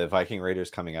the Viking Raiders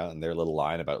coming out and their little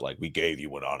line about like, "We gave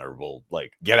you an honorable,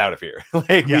 like, get out of here.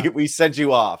 Like we sent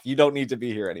you off. You don't need to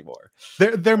be here anymore."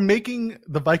 They're making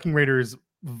the Viking Raiders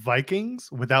Vikings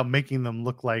without making them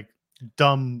look like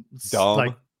dumb.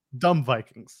 Like dumb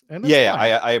Vikings. And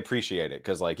I appreciate it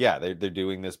because like they're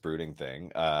doing this brooding thing.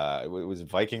 It was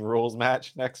Viking rules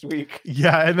match next week.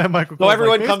 And then Michael so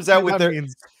everyone comes out with their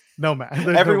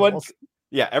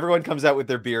everyone comes out with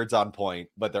their beards on point,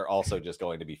 but they're also just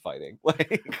going to be fighting.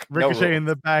 Like Ricochet in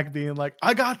the back being like,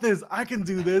 I got this, I can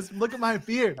do this, look at my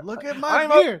beard, look at my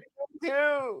beard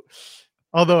too.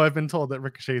 Although I've been told that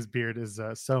Ricochet's beard is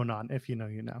sewn on. If you know,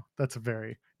 you know. That's a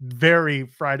very, very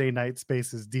Friday Night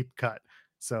Spaces deep cut.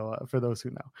 So for those who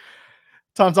know,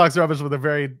 Tom Talks Rubbish with a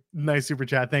very nice super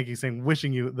chat. Thank you, saying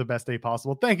wishing you the best day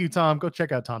possible. Thank you, Tom. Go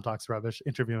check out Tom Talks Rubbish,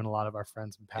 interviewing a lot of our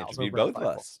friends and pals. Interviewed both of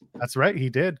us. That's right, he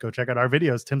did. Go check out our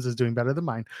videos. Tim's is doing better than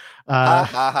mine.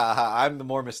 I'm the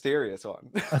more mysterious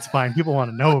one. That's fine. People want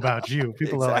to know about you.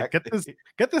 People are like,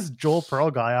 get this Joel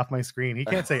Pearl guy off my screen. He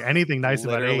can't say anything nice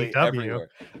about AEW. Everywhere.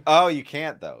 Oh, you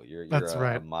can't though. You're That's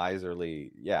right. A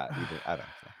miserly. Yeah, I don't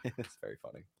know. It's very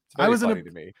funny. It's very funny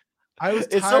to me. I was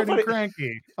tired and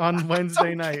cranky on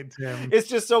Wednesday night, Tim. It's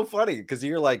just so funny because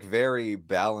you're like very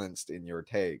balanced in your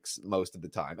takes most of the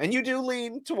time. And you do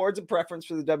lean towards a preference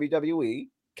for the WWE,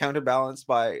 counterbalanced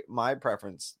by my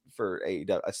preference for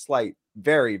AEW, a slight,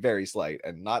 very, very slight,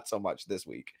 and not so much this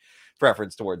week,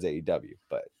 preference towards AEW.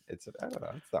 But I don't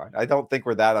know, it's fine. I don't think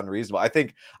we're that unreasonable. I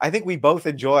think we both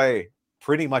enjoy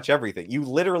pretty much everything. You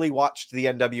literally watched the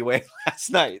NWA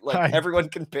last night. Like everyone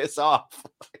can piss off.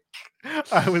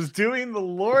 I was doing the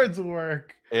Lord's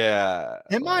work. Yeah.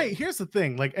 Here's the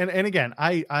thing. Like, and again,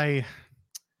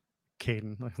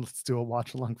 Caden, let's do a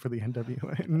watch along for the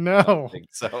NWA. No, I don't think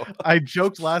so. I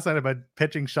joked last night about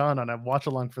pitching Sean on a watch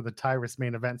along for the Tyrus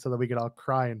main event so that we could all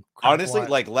cry and honestly,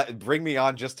 like bring me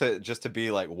on just to be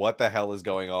like, what the hell is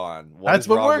going on? That's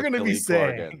what we're gonna be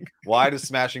saying. Why does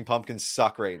Smashing Pumpkins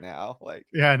suck right now? Like,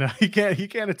 no, he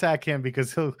can't attack him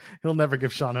because he'll never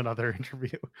give Sean another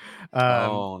interview.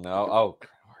 Oh no. Oh,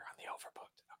 we're on the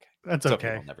Overbooked. Okay, that's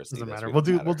okay. We'll never see Doesn't matter. We'll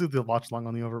do the watch along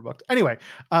on the Overbooked. Anyway,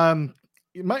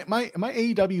 my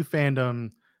AEW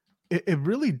fandom, it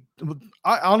really,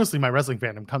 honestly, my wrestling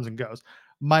fandom comes and goes.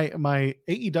 My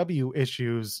AEW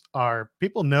issues are,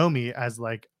 people know me as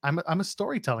like, I'm a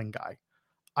storytelling guy.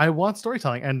 I want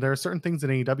storytelling, and there are certain things that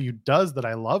AEW does that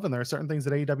I love, and there are certain things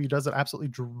that AEW does that absolutely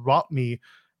drop me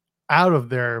out of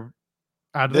their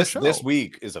show. This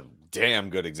week is a damn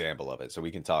good example of it, so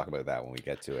we can talk about that when we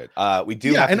get to it. We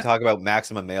do have to talk about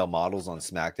maximum male models on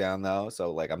SmackDown though,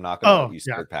 so like I'm not gonna let you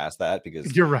skirt past that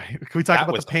because you're right. Can we talk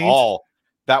about the paint?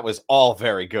 That was all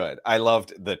very good. I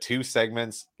loved the two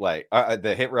segments, like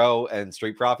the Hit Row and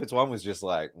Street Profits one was just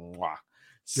like mwah.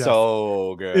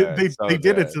 So good. They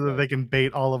did it so that they can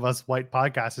bait all of us white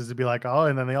podcasters to be like, oh,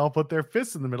 and then they all put their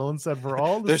fists in the middle and said, we're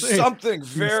all the There's same. something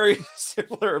very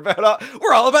similar about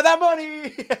we're all about that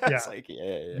money. It's like,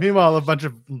 Meanwhile, a bunch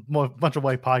of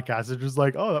white podcasters just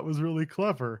like, oh, that was really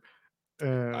clever.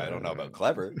 I don't know about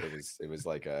clever. It was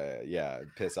like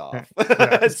piss off.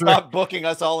 Stop booking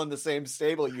us all in the same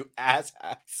stable, you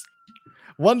asshats.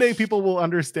 One day people will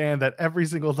understand that every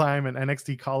single time an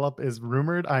NXT call-up is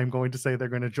rumored, I'm going to say they're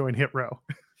going to join Hit Row.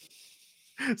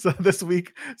 So this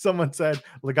week, someone said,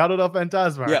 Legado del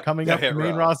Fantasma coming up the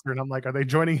main roster. And I'm like, are they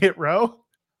joining Hit Row?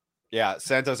 Yeah,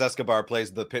 Santos Escobar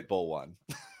plays the Pitbull one.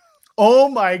 Oh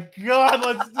my God,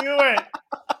 let's do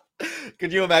it.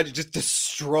 Could you imagine just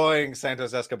destroying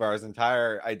Santos Escobar's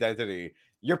entire identity?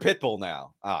 You're Pitbull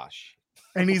now. Ah,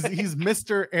 And he's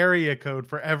Mr. Area Code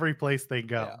for every place they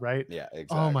go, Yeah. right? Yeah,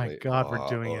 exactly. Oh my God, we're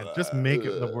doing it. Just make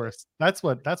it the worst. That's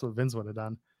what Vince would have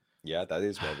done. Yeah, that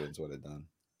is what Vince would have done.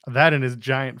 That and his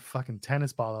giant fucking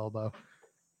tennis ball elbow.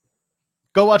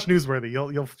 Go watch Newsworthy.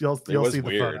 You'll see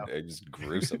the photo. It was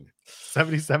gruesome.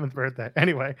 77th birthday.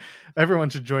 Anyway, everyone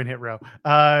should join Hit Row.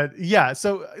 Yeah.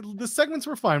 So the segments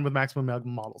were fine with Maximum Male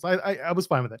Models. I was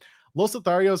fine with it. Los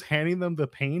Lotharios handing them the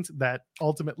paint that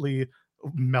ultimately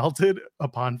melted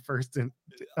upon first.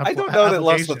 I don't know that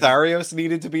Los Lotharios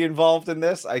needed to be involved in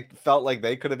this. I felt like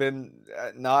they could have been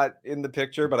not in the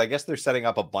picture, but I guess they're setting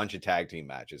up a bunch of tag team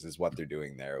matches, is what they're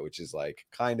doing there, which is like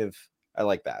kind of. I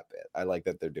like that bit. I like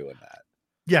that they're doing that.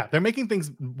 Yeah, they're making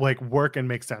things like work and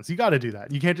make sense. You got to do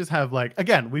that. You can't just have like,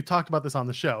 again, we've talked about this on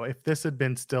the show. If this had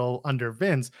been still under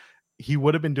Vince, he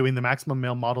would have been doing the Maximum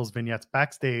Male Models vignettes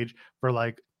backstage for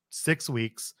like 6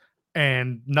 weeks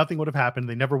and nothing would have happened.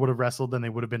 They never would have wrestled and they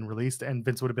would have been released and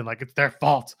Vince would have been like, it's their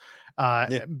fault.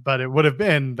 But it would have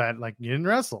been that like, you didn't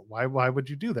wrestle. Why would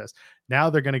you do this?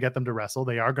 Now they're going to get them to wrestle.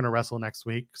 They are going to wrestle next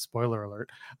week. Spoiler alert.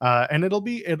 And it'll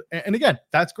be, and again,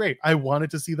 that's great. I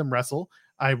wanted to see them wrestle.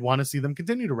 I want to see them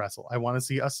continue to wrestle. I want to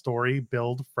see a story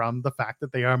build from the fact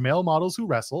that they are male models who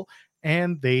wrestle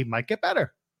and they might get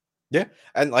better. Yeah.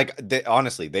 And like,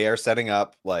 honestly, they are setting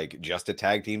up like just a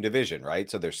tag team division,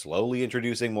 right? So they're slowly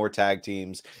introducing more tag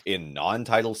teams in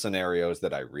non-title scenarios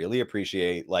that I really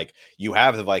appreciate. Like, you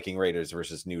have the Viking Raiders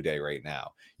versus New Day right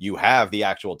now. You have the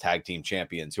actual tag team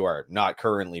champions who are not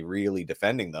currently really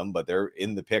defending them, but they're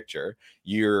in the picture.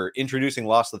 You're introducing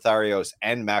Los Lotharios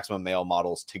and Maximum Male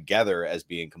Models together as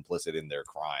being complicit in their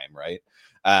crime, right?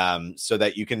 So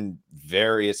that you can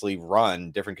variously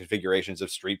run different configurations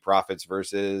of Street Profits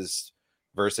versus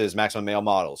Maximum Male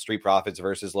Models, Street Profits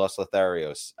versus Los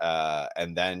Lotharios,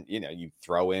 and then you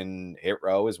throw in Hit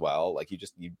Row as well. Like you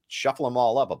shuffle them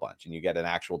all up a bunch, and you get an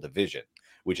actual division,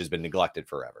 which has been neglected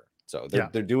forever. So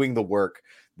they're doing the work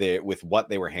with what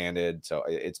they were handed. So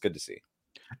it's good to see.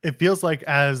 It feels like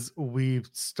as we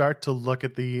start to look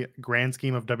at the grand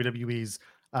scheme of WWE's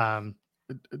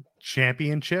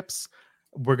championships,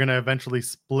 we're going to eventually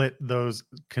split those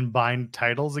combined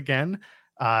titles again,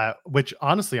 which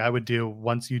honestly I would do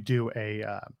once you do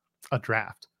a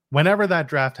draft. Whenever that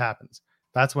draft happens,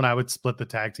 that's when I would split the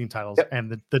tag team titles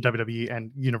and the WWE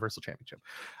and Universal Championship.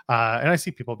 And I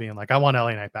see people being like, I want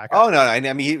LA Knight back. Oh, no. I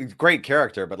mean, he's a great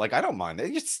character, but like, I don't mind.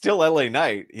 It's still LA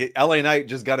Knight. LA Knight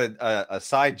just got a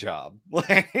side job.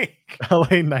 Like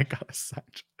LA Knight got a side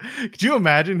job. Could you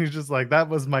imagine? He's just like, that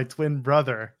was my twin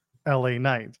brother, LA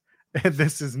Knight. And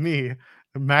this is me,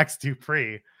 Max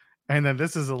Dupree. And then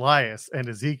this is Elias and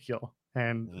Ezekiel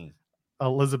and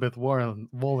Elizabeth Wallenstein.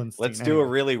 Let's do a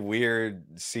really weird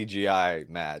CGI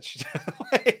match.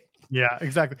 Yeah,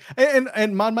 exactly.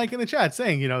 And Mod Mike in the chat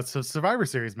saying, it's a Survivor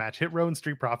Series match, Hit Row and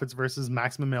Street Profits versus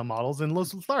Maximum Male Models and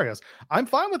Los Lotharios. I'm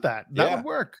fine with that. That would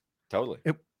work. Totally.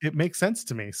 It makes sense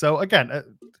to me. So again,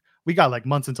 we got like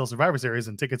months until Survivor Series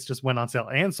and tickets just went on sale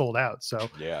and sold out. So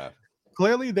yeah.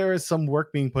 Clearly there is some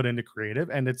work being put into creative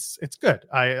and it's good.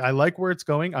 I like where it's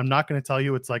going. I'm not going to tell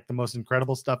you it's like the most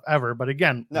incredible stuff ever, but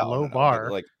again, low bar.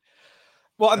 Like,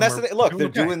 well, and that's the thing. Look, they're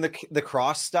doing the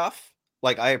cross stuff.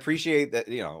 Like, I appreciate that,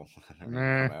 come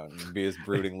out and be this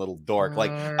brooding little dork.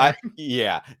 Like,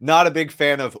 not a big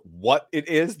fan of what it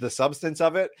is, the substance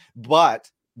of it,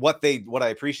 but what I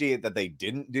appreciate that they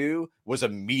didn't do was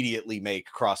immediately make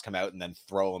Cross come out and then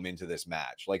throw him into this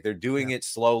match. Like, they're doing it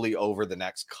slowly over the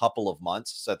next couple of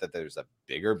months so that there's a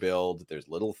bigger build. There's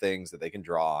little things that they can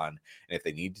draw on. And if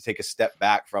they need to take a step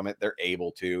back from it, they're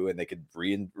able to, and they could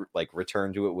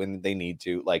return to it when they need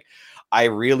to. Like, I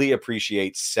really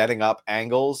appreciate setting up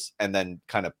angles and then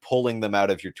kind of pulling them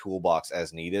out of your toolbox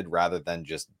as needed, rather than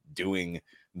just doing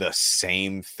the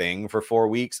same thing for 4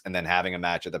 weeks and then having a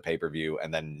match at the pay-per-view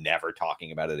and then never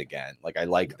talking about it again. Like, I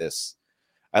like this.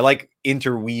 I like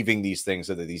interweaving these things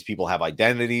so that these people have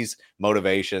identities,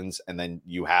 motivations, and then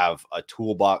you have a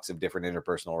toolbox of different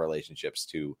interpersonal relationships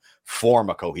to form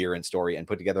a coherent story and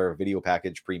put together a video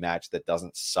package pre-match that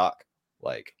doesn't suck.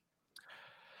 Like,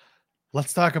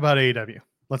 let's talk about AEW.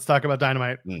 Let's talk about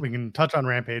Dynamite. We can touch on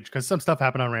Rampage because some stuff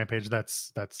happened on Rampage.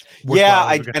 That's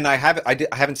I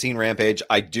haven't seen Rampage.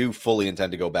 I do fully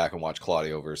intend to go back and watch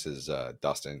Claudio versus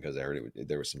Dustin because I heard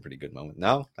there was some pretty good moment.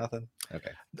 No, nothing.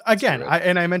 Okay. Again,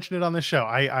 I mentioned it on the show.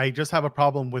 I just have a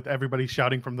problem with everybody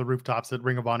shouting from the rooftops that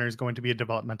Ring of Honor is going to be a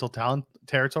developmental talent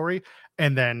territory,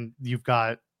 and then you've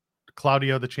got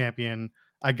Claudio the champion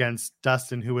against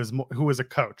Dustin, who is a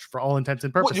coach for all intents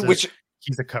and purposes.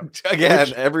 he's a coach.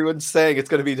 Again, everyone's saying it's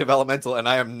going to be developmental, and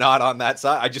I am not on that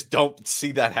side. I just don't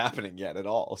see that happening yet at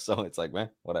all. So it's like, man,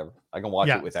 whatever. I can watch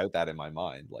it without that in my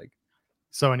mind. Like,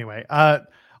 so anyway,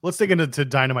 let's dig into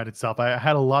Dynamite itself. I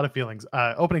had a lot of feelings.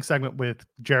 Opening segment with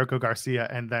Jericho Garcia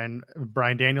and then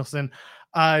Bryan Danielson.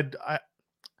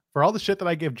 For all the shit that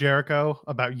I give Jericho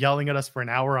about yelling at us for an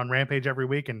hour on Rampage every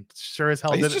week, and sure as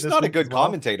hell he's just not a good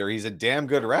commentator. He's a damn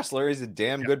good wrestler. He's a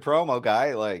damn good promo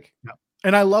guy. Like,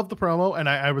 and I love the promo, and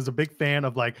I was a big fan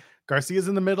of like Garcia's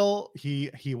in the middle.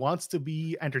 He wants to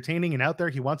be entertaining and out there.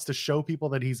 He wants to show people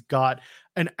that he's got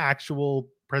an actual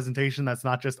presentation that's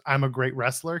not just I'm a great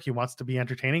wrestler. He wants to be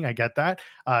entertaining. I get that,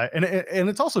 and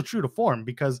it's also true to form,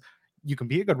 because you can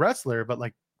be a good wrestler, but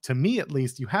like, to me at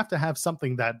least, you have to have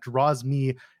something that draws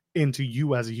me into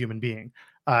you as a human being.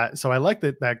 So I like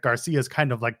that Garcia's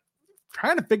kind of like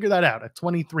trying to figure that out at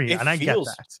 23, and I get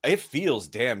that. It feels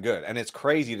damn good, and it's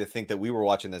crazy to think that we were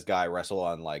watching this guy wrestle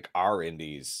on like our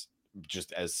indies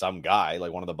just as some guy,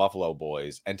 like one of the Buffalo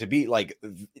Boys, and to be like,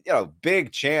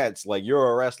 big chance, like,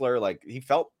 you're a wrestler. Like, he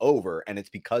felt over, and it's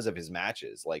because of his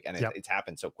matches, like, and it's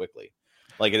happened so quickly.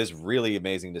 Like, it is really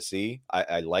amazing to see.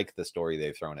 I like the story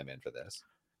they've thrown him in for this.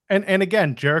 And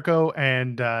again, Jericho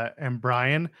and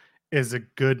Bryan is a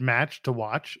good match to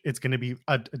watch. It's going to be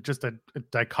just a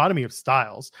dichotomy of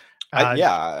styles.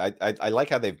 I like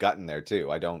how they've gotten there too.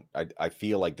 I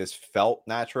feel like this felt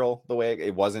natural the way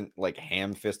it wasn't like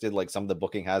ham-fisted like some of the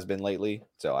booking has been lately.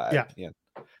 So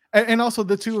And also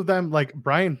the two of them, like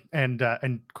Bryan and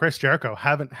Chris Jericho,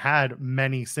 haven't had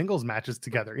many singles matches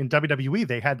together. In WWE,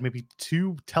 they had maybe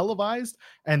 2 televised,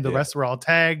 and the rest were all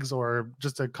tags or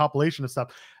just a compilation of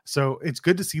stuff. So it's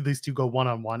good to see these two go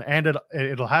one-on-one, and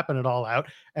it'll happen at All Out.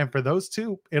 And for those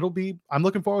two, I'm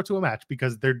looking forward to a match,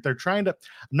 because they're trying to,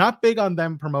 not big on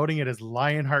them promoting it as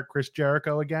Lionheart Chris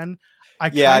Jericho again. I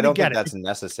don't think that's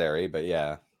necessary, but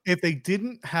yeah. If they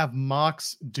didn't have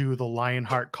Mox do the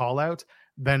Lionheart call out,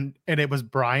 then, and it was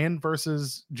Bryan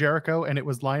versus Jericho and it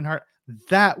was Lionheart,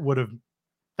 that would have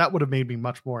made me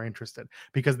much more interested,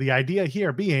 because the idea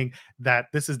here being that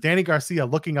this is Danny Garcia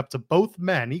looking up to both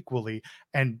men equally,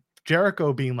 and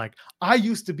Jericho being like, I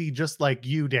used to be just like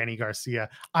you, Danny Garcia.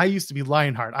 I used to be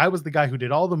Lionheart. I was the guy who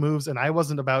did all the moves, and I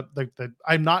wasn't about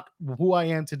I'm not who I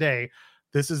am today.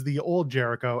 This is the old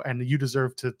Jericho, and you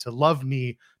deserve to love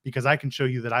me, because I can show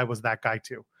you that I was that guy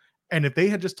too. And if they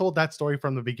had just told that story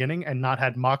from the beginning and not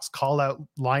had Mox call out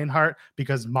Lionheart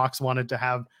because Mox wanted to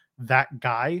have that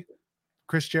guy,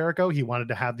 Chris Jericho, he wanted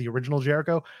to have the original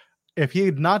Jericho. If he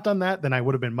had not done that, then I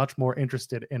would have been much more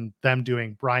interested in them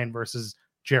doing Bryan versus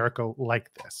Jericho like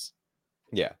this.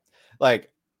 Yeah. Like,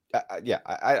 I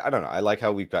don't know. I like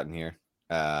how we've gotten here.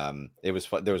 It was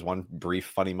fun. There was one brief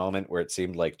funny moment where it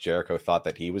seemed like Jericho thought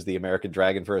that he was the American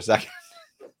Dragon for a second.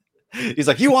 He's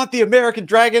like, you want the American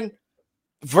Dragon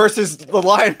versus the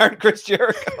Lionheart Chris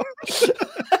Jericho?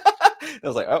 I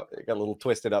was like, oh, it got a little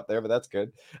twisted up there, but that's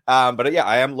good. But yeah,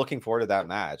 I am looking forward to that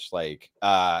match. Like,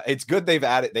 it's good they've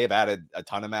added a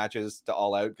ton of matches to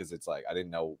All Out, because it's like I didn't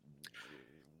know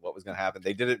what was going to happen.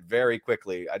 They did it very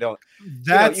quickly. You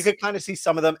could kind of see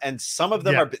some of them, and some of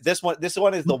them are this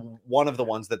one is one of the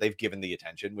ones that they've given the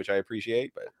attention, which I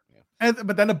appreciate. But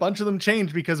but then a bunch of them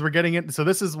change, because we're getting it. So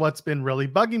this is what's been really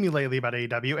bugging me lately about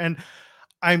AEW, and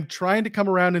I'm trying to come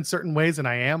around in certain ways, and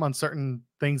I am on certain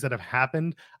things that have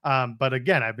happened. But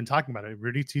again, I've been talking about it.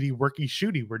 Rudy Tooty, Worky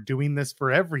Shooty. We're doing this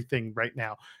for everything right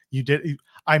now.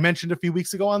 I mentioned a few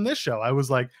weeks ago on this show, I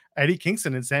was like, Eddie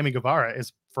Kingston and Sammy Guevara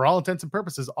is, for all intents and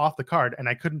purposes, off the card. And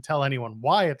I couldn't tell anyone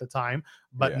why at the time.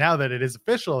 But now that it is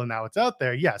official and now it's out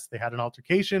there, yes, they had an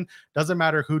altercation. Doesn't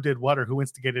matter who did what or who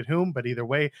instigated whom. But either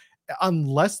way,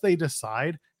 unless they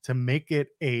decide to make it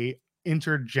a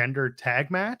intergender tag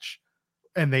match,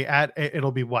 and they add,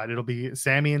 it'll be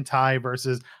Sammy and Ty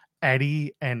versus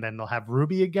Eddie, and then they'll have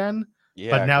Ruby again.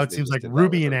 Yeah, but now it seems like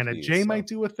Ruby and Anna Jay might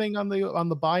do a thing on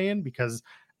the buy-in, because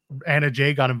Anna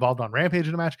Jay got involved on Rampage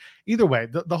in a match. Either way,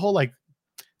 the whole, like,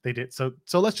 they did. So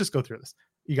let's just go through this.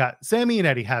 You got Sammy and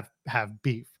Eddie have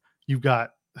beef. You've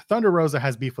got Thunder Rosa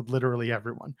has beef with literally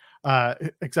everyone,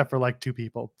 except for like 2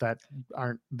 people that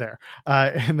aren't there.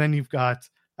 And then you've got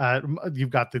the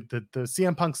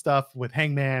CM Punk stuff with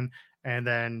Hangman. And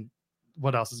then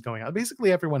what else is going on?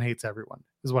 Basically, everyone hates everyone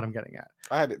is what I'm getting at.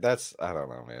 I don't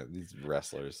know, man. These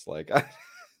wrestlers, like,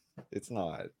 it's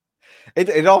not.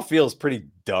 It all feels pretty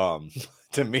dumb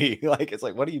to me. Like, it's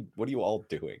like, what are you all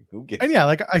doing? Who gives? And yeah,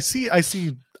 like I see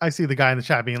the guy in the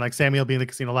chat being like, Sammy will be in the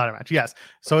Casino Ladder match. Yes.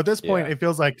 So at this point, it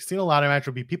feels like Casino Ladder match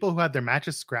would be people who had their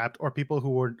matches scrapped, or people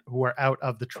who were out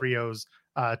of the trios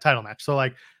title match. So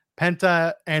like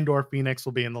Penta and or Phoenix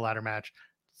will be in the ladder match.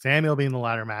 Sammy will be in the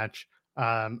ladder match.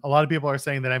 A lot of people are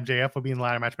saying that MJF will be in the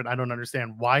ladder match, but I don't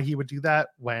understand why he would do that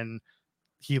when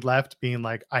he left, being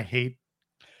like, I hate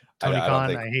Tony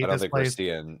Khan. I hate this place.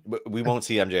 We won't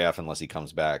see MJF unless he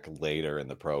comes back later in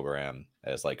the program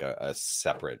as like a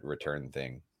separate return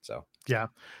thing. So yeah.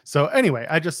 So anyway,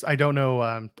 I don't know.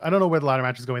 I don't know where the ladder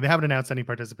match is going. They haven't announced any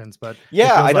participants, but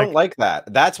yeah, I don't like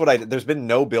that. That's what there's been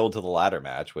no build to the ladder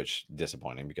match, which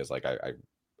disappointing because like I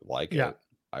like it.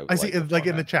 I see like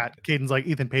in the chat, Caden's like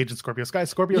Ethan Page and Scorpio Sky.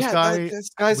 This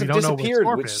guy's have disappeared,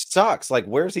 which sucks. Like,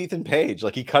 where's Ethan Page?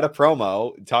 Like, he cut a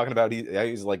promo talking about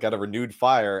he's like got a renewed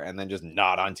fire, and then just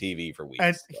not on TV for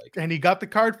weeks. And he got the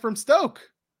card from Stoke.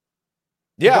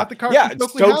 Yeah,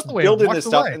 Stoke's building this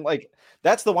stuff, and like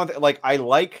that's the one thing. Like, I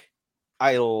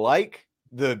like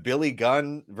the Billy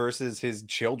Gunn versus his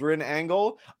children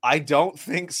angle. I don't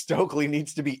think Stokely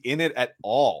needs to be in it at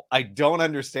all. I don't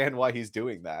understand why he's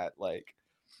doing that. Like,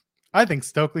 I think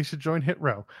Stokely should join Hit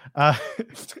Row. I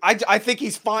think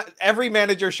he's fine. Every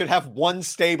manager should have one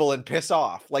stable and piss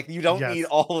off. Like, you don't need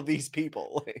all of these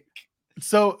people. Like,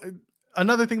 so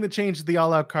another thing that changed the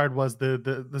All Out card was the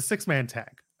 6-man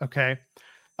tag. Okay.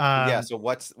 So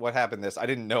what happened? I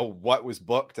didn't know what was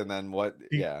booked and then what.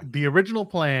 The original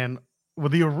plan. Well,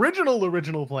 the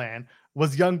original plan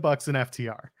was Young Bucks and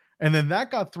FTR. And then that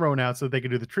got thrown out so they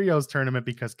could do the trios tournament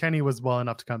because Kenny was well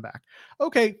enough to come back.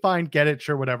 Okay, fine, get it,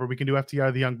 sure, whatever. We can do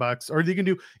FTR, the Young Bucks, or you can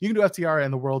do FTR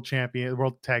and the world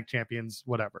tag champions,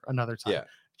 whatever, another time. Yeah.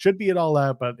 Should be it All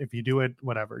Out, but if you do it,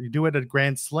 whatever. You do it at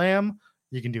Grand Slam,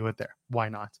 you can do it there. Why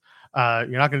not?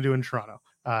 You're not going to do it in Toronto.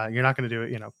 You're not going to do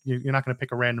it, you're not going to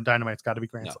pick a random Dynamite. It's got to be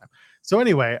Grand Slam. So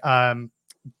anyway,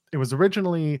 it was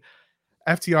originally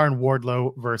FTR and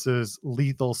Wardlow versus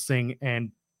Lethal, Singh,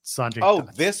 and Sanjay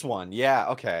Dutt. This one. Yeah,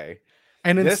 okay.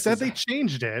 And instead they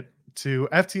changed it to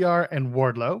FTR and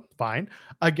Wardlow, fine,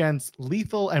 against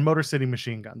Lethal and Motor City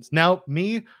Machine Guns. Now,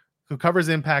 me, who covers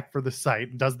Impact for the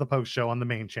site, does the post show on the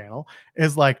main channel,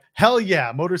 is like, hell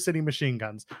yeah, Motor City Machine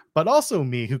Guns. But also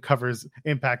me, who covers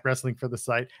Impact Wrestling for the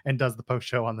site and does the post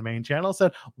show on the main channel,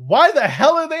 said, why the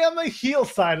hell are they on the heel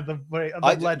side of the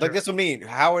ledger? Like, this would mean,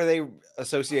 how are they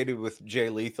associated with Jay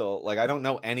Lethal? Like, I don't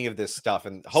know any of this stuff,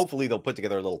 and hopefully they'll put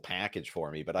together a little package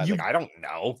for me, but I don't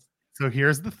know. So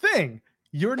here's the thing.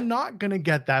 You're not going to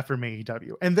get that from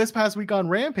AEW. And this past week on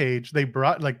Rampage, they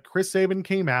brought, like, Chris Sabin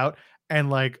came out and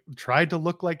like tried to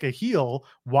look like a heel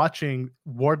watching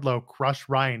Wardlow crush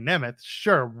Ryan Nemeth.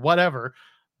 Sure, whatever.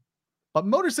 But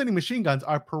Motor City Machine Guns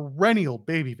are perennial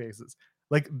baby faces.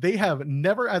 Like, they have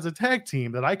never, as a tag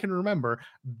team that I can remember,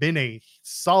 been a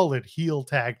solid heel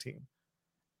tag team.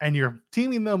 And you're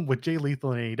teaming them with Jay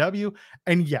Lethal and AEW.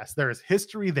 And yes, there is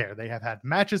history there. They have had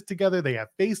matches together. They have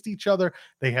faced each other.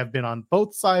 They have been on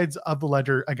both sides of the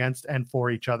ledger against and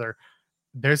for each other.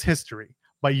 There's history.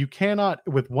 But you cannot,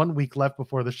 with 1 week left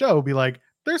before the show, be like,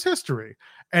 there's history.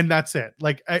 And that's it.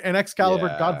 Like, an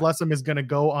Excalibur, God bless him, is going to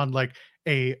go on like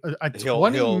a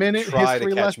 20-minute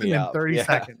history lesson in 30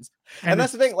 seconds. And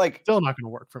that's the thing. Like, still not going to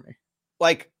work for me.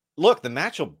 Like, look, the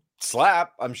match will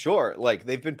slap, I'm sure. Like,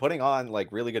 they've been putting on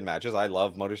like really good matches. I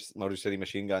love Motor City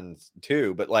Machine Guns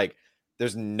too. But like,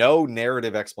 there's no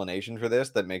narrative explanation for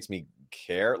this that makes me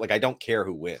care. Like, I don't care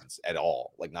who wins at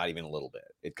all. Like, not even a little bit,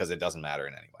 because it doesn't matter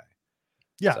in any way.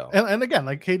 Yeah, so. And again,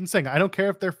 like Caden's saying, I don't care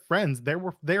if they're friends.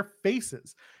 They're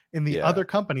faces in the other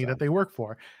company that they work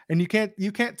for, and you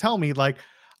can't tell me, like,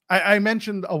 I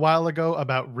mentioned a while ago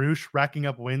about Roosh racking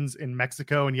up wins in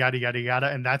Mexico and yada yada yada,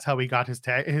 and that's how he got his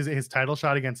title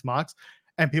shot against Mox,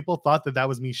 and people thought that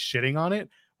was me shitting on it.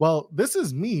 Well, this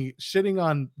is me shitting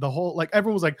on the whole, like,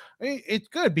 everyone was like, hey, it's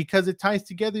good because it ties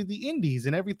together the indies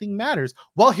and everything matters.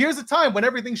 Well, here's a time when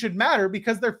everything should matter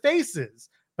because they're faces.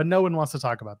 But no one wants to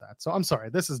talk about that. So I'm sorry.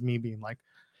 This is me being like,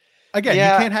 again, you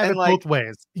can't have it both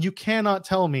ways. You cannot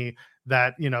tell me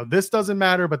that, this doesn't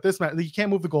matter, but this matters. You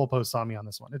can't move the goalposts on me on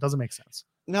this one. It doesn't make sense.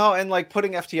 No, and like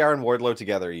putting FTR and Wardlow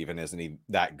together even isn't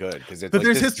that good, because it's. But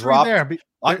there's history there.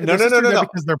 No,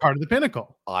 because they're part of the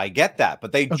Pinnacle. I get that,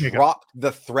 but they dropped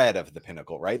the thread of the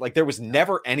Pinnacle, right? Like, there was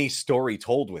never any story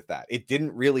told with that. It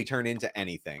didn't really turn into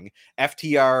anything.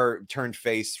 FTR turned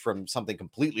face from something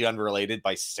completely unrelated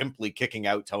by simply kicking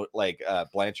out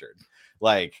Blanchard.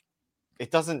 Like,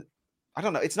 it doesn't. I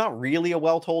don't know. It's not really a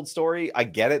well-told story. I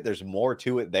get it. There's more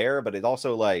to it there, but it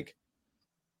also, like,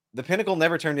 the Pinnacle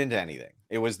never turned into anything.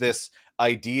 It was this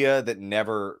idea that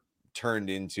never turned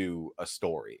into a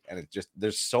story. And it just,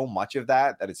 there's so much of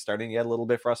that it's starting to get a little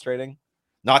bit frustrating.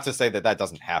 Not to say that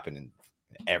doesn't happen in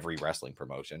every wrestling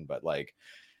promotion, but like,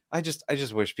 I just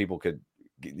wish people could,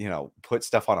 put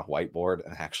stuff on a whiteboard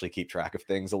and actually keep track of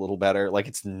things a little better. Like,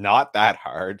 it's not that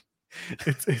hard.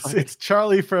 It's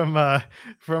Charlie from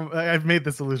I've made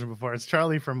this illusion before. It's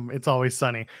Charlie from It's Always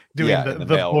Sunny doing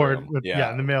the board with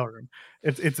in the mailroom.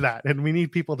 It's that, and we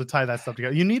need people to tie that stuff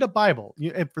together. You need a Bible.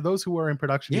 And for those who are in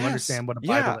production, you understand what a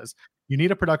Bible is. You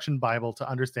need a production Bible to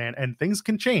understand, and things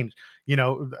can change.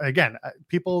 Again,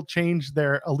 people change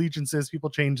their allegiances. People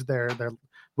change their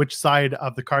which side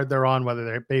of the card they're on, whether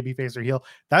they're babyface or heel.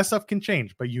 That stuff can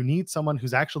change, but you need someone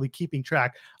who's actually keeping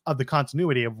track of the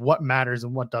continuity of what matters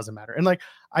and what doesn't matter. And like,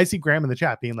 I see Graham in the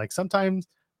chat being like, sometimes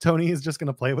Tony is just going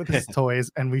to play with his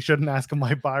toys, and we shouldn't ask him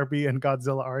why Barbie and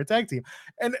Godzilla are a tag team.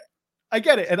 And I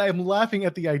get it, and I'm laughing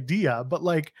at the idea, but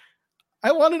like,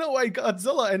 I want to know why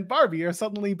Godzilla and Barbie are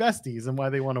suddenly besties and why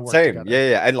they want to work together.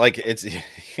 Yeah. And like, it's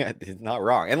not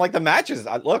wrong. And like the matches,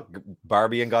 look,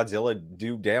 Barbie and Godzilla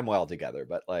do damn well together,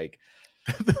 but like,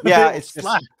 it's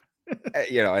just,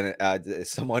 and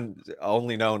someone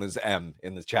only known as M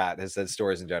in the chat has said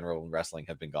stories in general in wrestling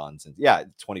have been gone since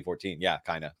 2014. Yeah,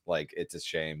 kind of like, it's a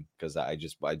shame because I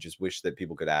just wish that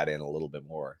people could add in a little bit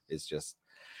more. It's just,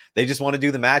 they just want to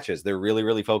do the matches. They're really,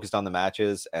 really focused on the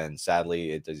matches. And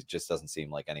sadly, it just doesn't seem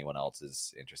like anyone else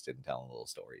is interested in telling little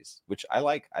stories, which I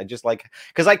like. I just like,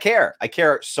 because I care. I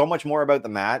care so much more about the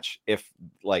match if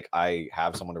like I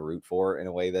have someone to root for in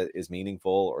a way that is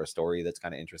meaningful, or a story that's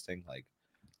kind of interesting. Like,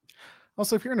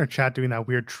 also, if you're in a chat doing that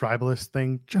weird tribalist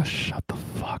thing, just shut the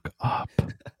fuck up.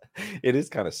 It is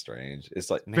kind of strange. It's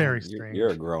like, man, very strange.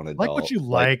 You're a grown adult. Like what you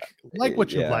like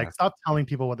what you like. Stop telling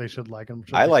people what they should like. And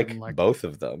I like both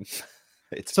of them.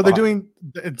 It's so fun. They're doing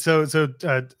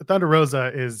Thunder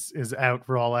Rosa is out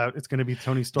for All Out. It's going to be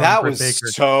Tony Storm. That was Baker.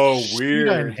 So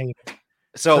weird.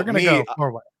 So they're going to go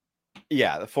 4-way.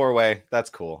 Yeah, the 4-way. That's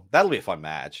cool. That'll be a fun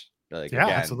match. Like, again,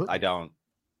 absolutely.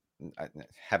 I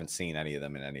haven't seen any of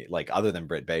them in any, like, other than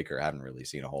Britt Baker. I haven't really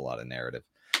seen a whole lot of narrative.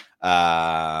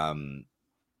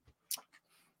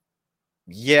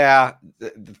 Yeah,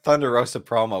 the Thunder Rosa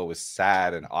promo was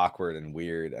sad and awkward and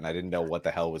weird, and I didn't know what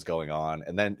the hell was going on.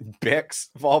 And then Bix,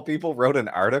 of all people, wrote an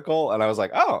article, and I was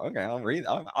like, "Oh, okay,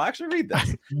 I'll actually read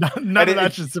this." None of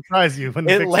that should surprise you. When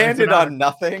it landed on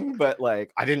nothing, but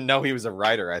like, I didn't know he was a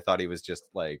writer. I thought he was just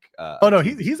like, oh no,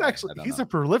 he's a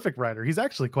prolific writer. He's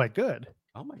actually quite good.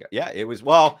 Oh my God. Yeah, it was,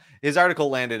 well, his article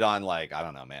landed on like, I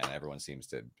don't know, man, everyone seems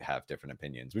to have different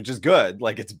opinions, which is good.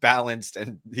 Like, it's balanced,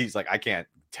 and he's like, I can't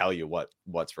tell you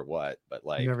what's for what, but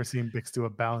like, I've never seen Bix do a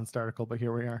balanced article, but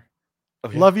here we are.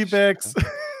 Okay. Love you, Bix.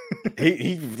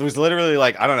 he was literally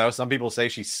like, I don't know, some people say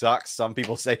she sucks, some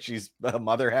people say she's a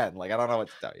mother hen. Like, I don't know what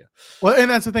to tell you. Well, and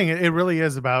that's the thing. It really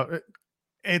is about,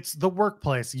 it's the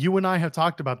workplace. You and I have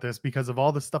talked about this because of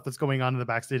all the stuff that's going on in the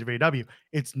backstage of AEW.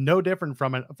 It's no different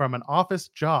from an office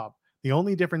job. The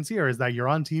only difference here is that you're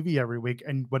on TV every week,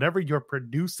 and whatever you're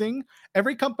producing,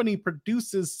 every company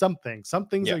produces something. Some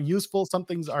things are useful, some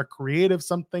things are creative,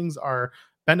 some things are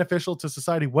beneficial to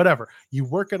society, whatever. You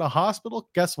work at a hospital,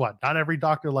 guess what? Not every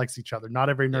doctor likes each other. Not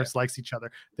every nurse likes each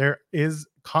other. There is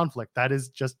conflict.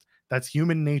 That's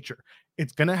human nature.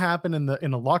 It's going to happen in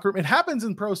the locker room. It happens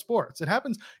in pro sports. It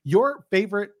happens. Your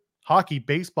favorite hockey,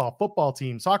 baseball, football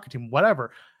team, soccer team,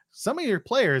 whatever. Some of your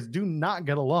players do not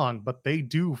get along, but they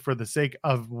do for the sake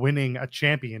of winning a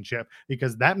championship,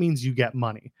 because that means you get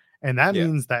money. And that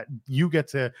means that you get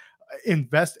to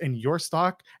invest in your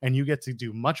stock, and you get to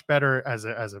do much better as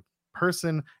a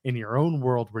person in your own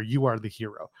world where you are the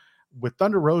hero. With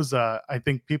Thunder Rosa, I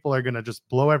think people are going to just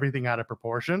blow everything out of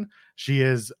proportion. She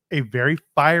is a very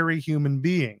fiery human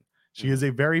being. She is a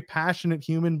very passionate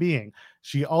human being.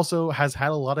 She also has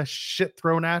had a lot of shit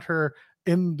thrown at her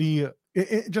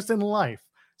just in life.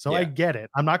 So I get it.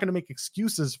 I'm not going to make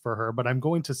excuses for her, but I'm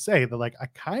going to say that, like, I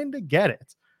kind of get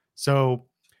it. So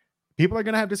people are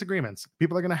going to have disagreements.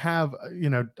 People are going to have,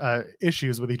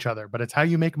 issues with each other, but it's how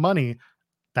you make money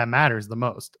that matters the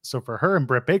most. So for her and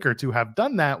Britt Baker to have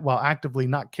done that while actively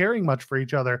not caring much for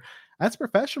each other, that's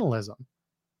professionalism.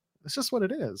 It's just what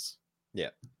it is. Yeah.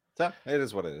 So it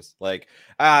is what it is. Like,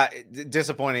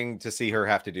 disappointing to see her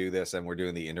have to do this, and we're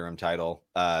doing the interim title.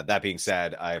 That being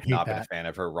said, I have not been a fan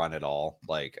of her run at all.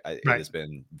 Like, it has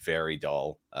been very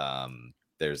dull.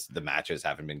 The matches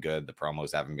haven't been good. The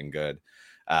promos haven't been good.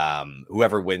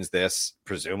 Whoever wins this,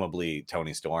 presumably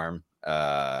Tony Storm,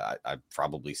 I'm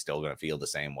probably still going to feel the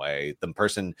same way. The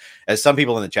person, as some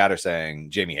people in the chat are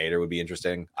saying, Jamie Hayter would be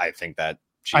interesting. I think that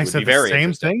she would be very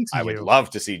interesting. I would love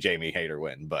to see Jamie Hayter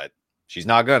win, but she's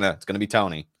not gonna. It's gonna be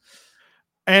Tony.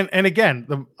 And again,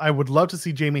 I would love to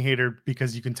see Jamie Hayter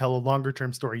because you can tell a longer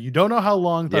term story. You don't know how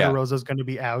long Thunder Rosa is going to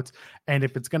be out, and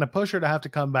if it's going to push her to have to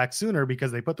come back sooner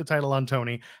because they put the title on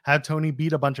Tony, have Tony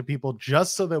beat a bunch of people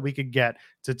just so that we could get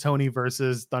to Tony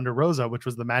versus Thunder Rosa, which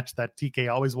was the match that TK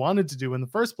always wanted to do in the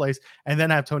first place, and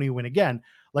then have Tony win again.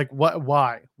 Like, what?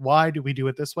 Why do we do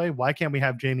it this way? Why can't we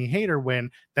have Jamie Hayter win,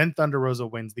 then Thunder Rosa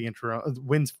wins the intro,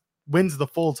 wins the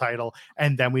full title,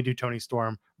 and then we do Tony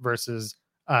Storm versus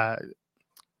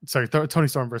Tony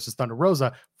Storm versus Thunder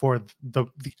Rosa for the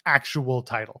actual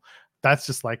title. That's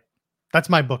just like, that's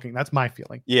my booking. That's my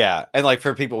feeling. Yeah. And like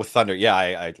for people with Thunder, yeah,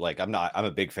 I like, I'm a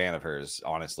big fan of hers,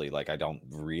 honestly. Like, I don't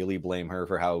really blame her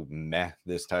for how meh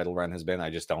this title run has been.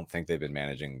 I just don't think they've been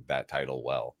managing that title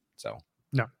well. So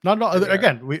no, not at all.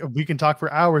 Again, we can talk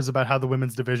for hours about how the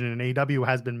women's division in AEW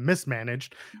has been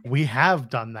mismanaged. We have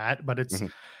done that, but it's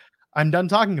I'm done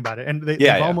talking about it. And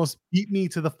they've almost beat me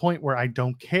to the point where I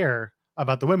don't care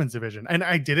about the women's division. And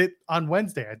I did it on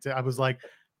Wednesday. I was like,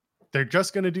 they're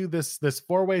just going to do this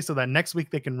 4-way so that next week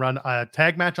they can run a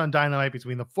tag match on Dynamite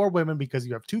between the 4 women, because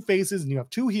you have 2 faces and you have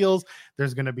 2 heels.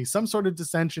 There's going to be some sort of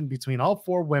dissension between all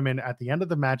 4 women at the end of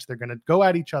the match. They're going to go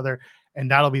at each other, and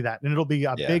that'll be that. And it'll be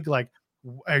a big, like,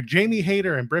 Jamie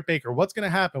Hayter and Britt Baker. What's going to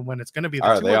happen when it's going to be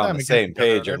are they on the same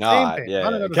page or not?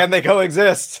 Can they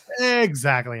coexist?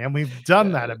 Exactly. And we've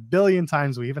done that a billion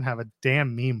times. We even have a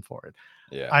damn meme for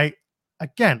it.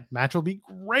 Again, match will be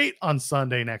great on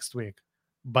Sunday next week,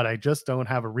 but I just don't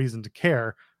have a reason to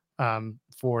care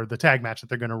for the tag match that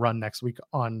they're going to run next week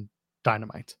on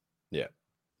Dynamite. Yeah.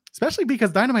 Especially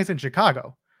because Dynamite's in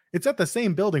Chicago. It's at the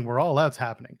same building where All Out's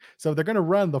happening. So they're going to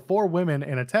run the 4 women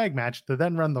in a tag match to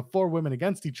then run the 4 women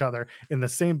against each other in the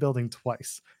same building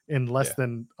twice in less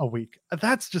than a week.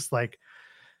 That's just like,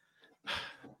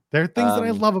 there are things that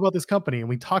I love about this company, and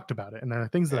we talked about it. And there are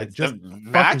things that I just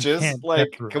matches can't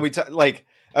like. Can we like?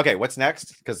 Okay, what's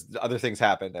next? Because other things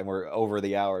happened, and we're over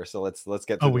the hour. So let's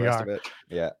get to the rest of it.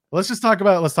 Yeah. Let's talk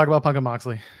about Punk and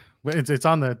Moxley. It's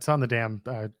on the damn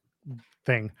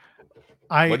thing.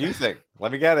 What do you think?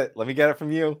 Let me get it from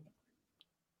you.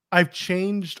 I've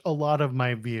changed a lot of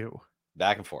my view.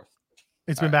 Back and forth.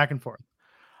 It's been back and forth.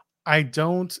 I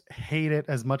don't hate it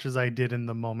as much as I did in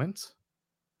the moment.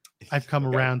 I've come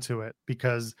around to it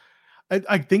because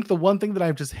I think the one thing that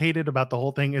I've just hated about the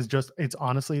whole thing is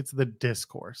it's the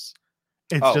discourse.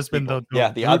 It's just been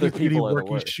the other people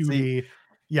working shooty.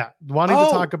 Wanting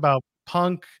to talk about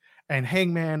Punk and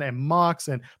Hangman and Mox,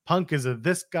 and Punk is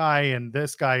this guy and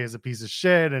this guy is a piece of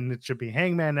shit and it should be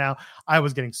Hangman now. I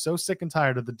was getting so sick and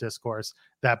tired of the discourse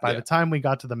that by the time we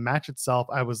got to the match itself,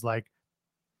 I was like,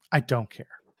 I don't care.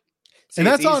 See, and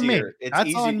that's on me.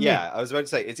 That's on me. Yeah, I was about to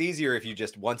say, it's easier if you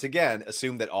just, once again,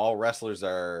 assume that all wrestlers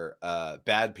are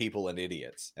bad people and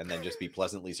idiots, and then just be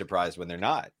pleasantly surprised when they're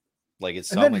not. Like, it's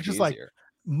so much easier. Like,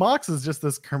 Mox is just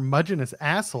this curmudgeonous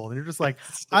asshole, and you're just like,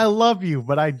 I love you,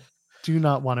 but I do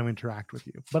not want to interact with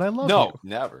you. But I love you. No,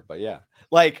 never. But yeah,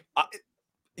 like,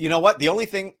 you know what? The only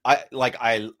thing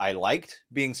I liked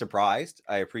being surprised.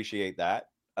 I appreciate that.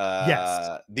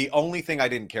 Yes. The only thing I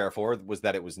didn't care for was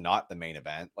that it was not the main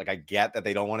event. Like, I get that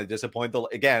they don't want to disappoint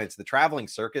it's the traveling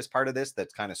circus part of this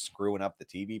that's kind of screwing up the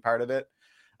TV part of it.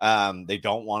 They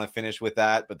don't want to finish with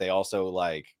that, but they also,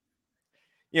 like,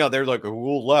 they're like,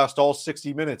 we'll last all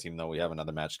 60 minutes, even though we have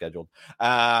another match scheduled.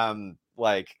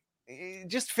 Like,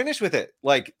 just finish with it.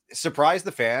 Like, surprise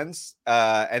the fans.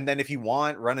 And then if you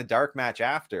want, run a dark match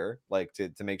after, like,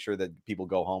 to make sure that people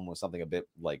go home with something a bit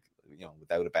like,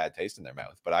 without a bad taste in their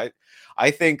mouth. But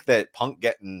I think that Punk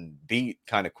getting beat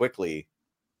kind of quickly,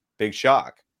 big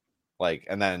shock. Like,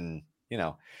 and then,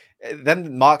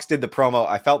 then Mox did the promo.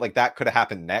 I felt like that could have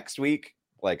happened next week.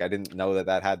 Like, I didn't know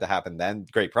that had to happen then.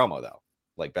 Great promo though.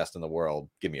 Like, best in the world.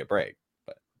 Give me a break.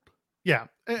 But yeah.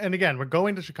 And again, we're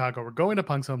going to Chicago. We're going to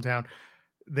Punk's hometown.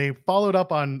 They followed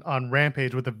up on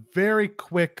Rampage with a very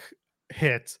quick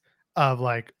hit of,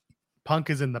 like, Punk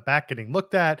is in the back getting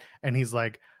looked at. And he's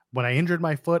like, when I injured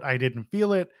my foot, I didn't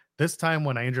feel it. This time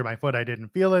when I injured my foot, I didn't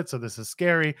feel it. So this is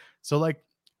scary. So, like,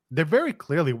 they're very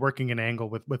clearly working an angle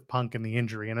with Punk and the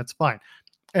injury, and it's fine.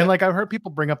 And like, I've heard people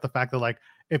bring up the fact that, like,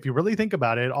 if you really think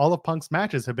about it, all of Punk's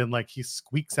matches have been like he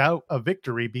squeaks out a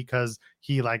victory because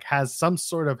he, like, has some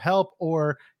sort of help,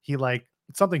 or he, like,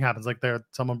 something happens. Like,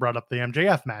 someone brought up the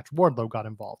MJF match. Wardlow got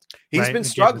involved. He's been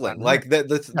struggling. Like,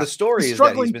 the story is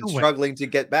that he's been struggling to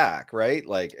get back, right?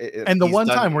 Like, and the one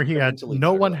time where he had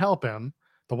no one help him,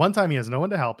 the one time he has no one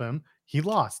to help him, he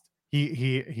lost.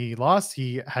 He lost.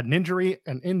 He had an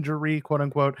injury, quote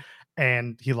unquote,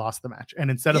 and he lost the match. And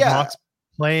instead of Mox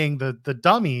playing the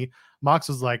dummy, Mox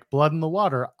was like, blood in the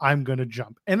water, I'm gonna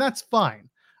jump. And that's fine.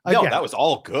 No, that was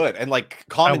all good. And like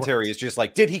commentary is just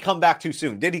like, did he come back too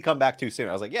soon? Did he come back too soon?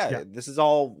 I was like, yeah. This is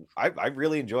all, I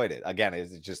really enjoyed it. Again,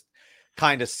 it's just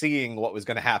kind of seeing what was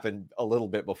going to happen a little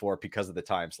bit before because of the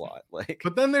time slot. Like,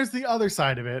 but then there's the other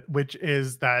side of it, which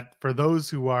is that for those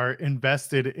who are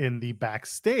invested in the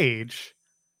backstage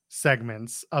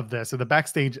segments of this, or the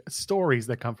backstage stories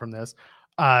that come from this,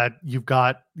 you've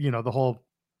got, the whole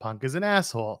Punk is an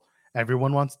asshole.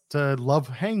 Everyone wants to love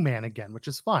Hangman again, which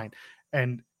is fine.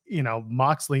 And,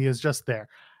 Moxley is just there.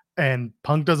 And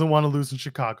Punk doesn't want to lose in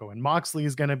Chicago. And Moxley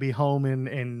is going to be home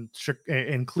in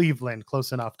Cleveland,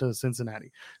 close enough to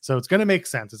Cincinnati. So it's going to make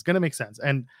sense.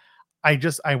 And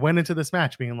I went into this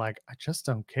match being like, I just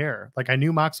don't care. Like, I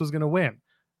knew Mox was going to win.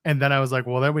 And then I was like,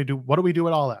 well, then what do we do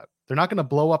it all out? They're not going to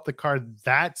blow up the card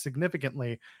that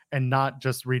significantly and not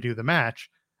just redo the match.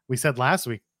 We said last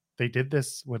week, they did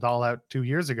this with All Out 2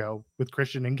 years ago with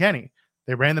Christian and Kenny.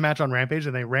 They ran the match on Rampage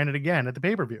and they ran it again at the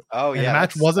pay-per-view. Oh, yeah. The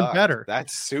match wasn't better. That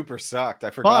super sucked.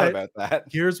 I forgot about that.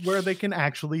 Here's where they can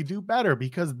actually do better,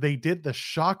 because they did the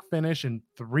shock finish in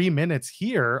 3 minutes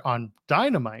here on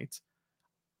Dynamite.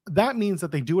 That means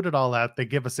that they do it All Out. They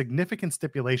give a significant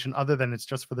stipulation other than it's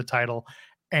just for the title.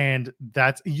 And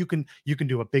that's, you can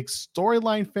do a big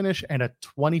storyline finish and a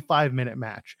 25-minute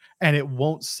match, and it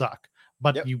won't suck.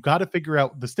 But you've got to figure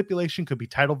out, the stipulation could be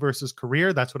title versus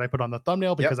career. That's what I put on the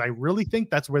thumbnail, because I really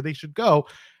think that's where they should go.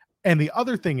 And the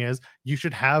other thing is, you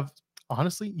should have,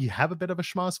 honestly, you have a bit of a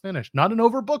schmoz finish, not an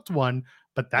overbooked one,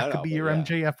 but that could be your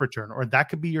MJF return, or that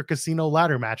could be your casino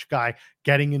ladder match guy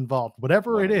getting involved,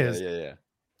 whatever it is.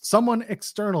 Someone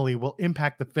externally will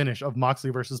impact the finish of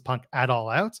Moxley versus Punk at All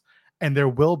Out, and there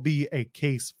will be a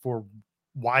case for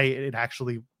why it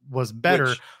actually was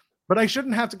better. But I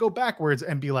shouldn't have to go backwards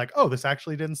and be like, oh, this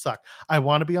actually didn't suck. I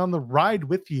want to be on the ride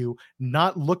with you,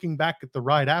 not looking back at the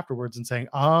ride afterwards and saying,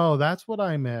 oh, that's what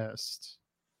I missed.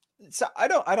 So I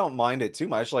don't mind it too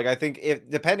much. Like, I think if,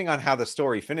 depending on how the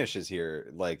story finishes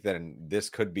here, like, then this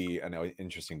could be an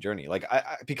interesting journey. Like,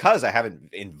 because I haven't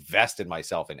invested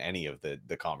myself in any of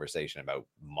the conversation about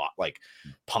like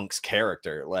Punk's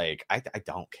character. Like, I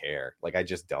don't care. Like, I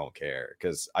just don't care,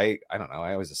 because I don't know.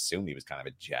 I always assumed he was kind of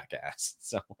a jackass.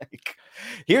 So like,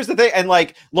 here's the thing. And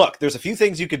like, look, there's a few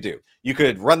things you could do. You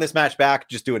could run this match back,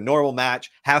 just do a normal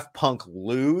match, have Punk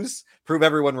lose, prove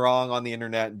everyone wrong on the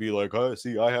internet, and be like, oh,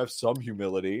 see, I have some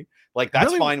humility. Like,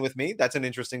 that's fine with me. That's an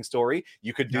interesting story.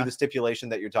 You could do the stipulation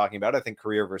that you're talking about. I think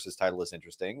career versus title is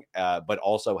interesting, but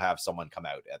also have someone come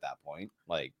out at that point.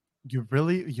 Like, you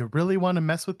really want to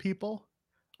mess with people?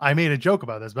 I made a joke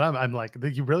about this, but I'm like,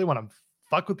 you really want to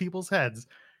fuck with people's heads?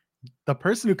 The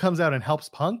person who comes out and helps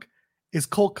Punk is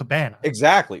Colt Cabana.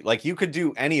 Exactly. Like, you could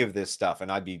do any of this stuff,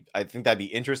 and I think that'd be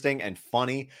interesting and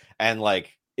funny, and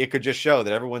like, it could just show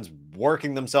that everyone's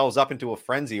working themselves up into a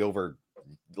frenzy over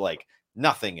like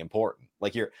nothing important.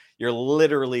 Like, you're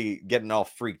literally getting all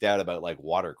freaked out about like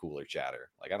water cooler chatter.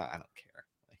 Like, I don't care.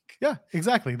 Like, yeah,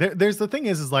 exactly. There's the thing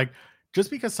is like, just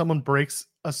because someone breaks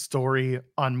a story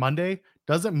on Monday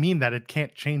doesn't mean that it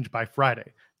can't change by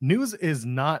Friday. News is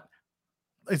not,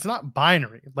 it's not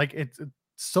binary. Like, it's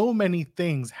so many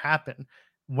things happen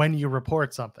when you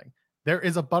report something. There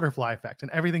is a butterfly effect, and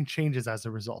everything changes as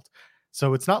a result.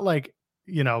 So it's not like,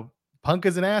 Punk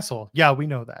is an asshole. Yeah, we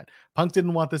know that. Punk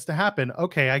didn't want this to happen.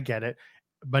 Okay, I get it.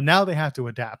 But now they have to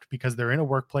adapt, because they're in a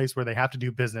workplace where they have to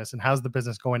do business. And how's the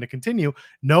business going to continue?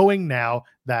 Knowing now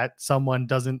that someone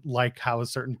doesn't like how a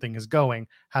certain thing is going,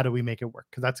 how do we make it work?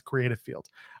 Because that's a creative field.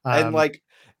 And like,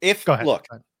 if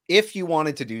you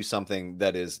wanted to do something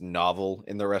that is novel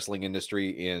in the wrestling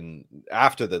industry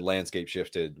after the landscape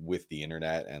shifted with the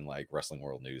internet and like Wrestling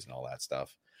World News and all that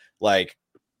stuff, like,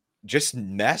 just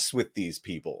mess with these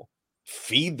people,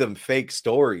 feed them fake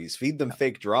stories, feed them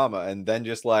fake drama, and then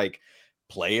just like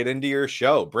play it into your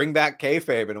show. Bring back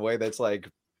kayfabe in a way that's like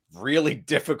really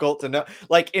difficult to know,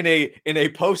 like in a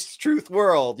post-truth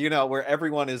world, where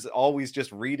everyone is always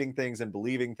just reading things and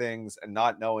believing things and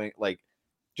not knowing. Like,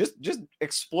 just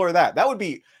explore that. That would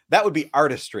be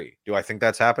artistry. Do I think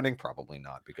that's happening? Probably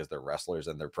not, because they're wrestlers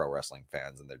and they're pro wrestling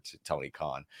fans and they're Tony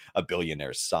Khan, a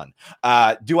billionaire's son.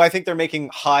 Do I think they're making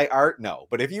high art? No.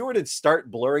 But if you were to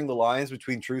start blurring the lines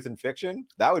between truth and fiction,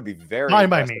 that would be very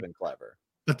impressive and clever.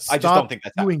 I just don't think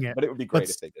that's doing it. But it would be great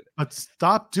if they did it. But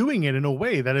stop doing it in a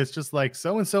way that it's just like,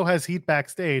 so and so has heat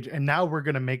backstage, and now we're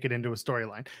gonna make it into a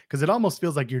storyline. Because it almost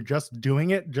feels like you're just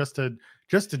doing it just to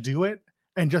do it.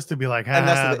 And just to be like,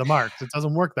 the marks. It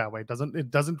doesn't work that way.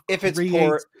 It doesn't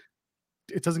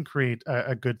create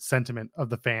a good sentiment of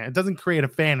the fan. It doesn't create a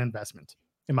fan investment,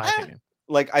 in my opinion.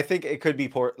 like I think it could be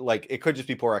poor, like it could just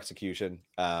be poor execution.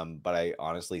 But I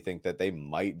honestly think that they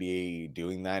might be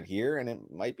doing that here, and it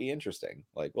might be interesting.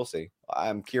 Like we'll see.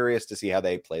 I'm curious to see how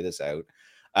they play this out.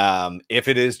 If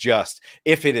it is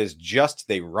just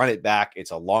they run it back,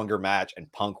 it's a longer match,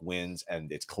 and Punk wins,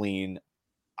 and it's clean.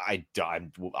 I'm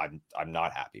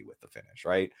not happy with the finish,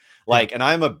 right? Like, and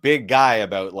I'm a big guy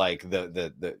about like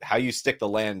the how you stick the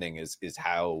landing is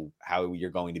how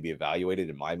you're going to be evaluated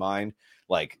in my mind.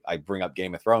 Like I bring up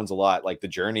Game of Thrones a lot. Like the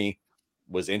journey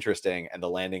was interesting, and the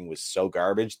landing was so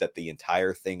garbage that the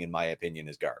entire thing, in my opinion,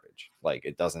 is garbage. Like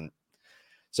it doesn't.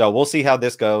 So we'll see how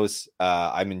this goes.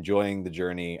 I'm enjoying the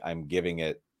journey. I'm giving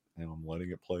it, and I'm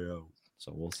letting it play out.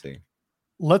 So we'll see.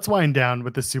 Let's wind down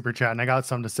with the super chat, and I got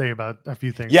something to say about a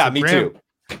few things. Yeah, so me too.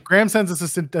 Graham sends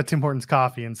us a Tim Hortons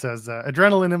coffee and says,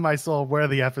 "Adrenaline in my soul. Where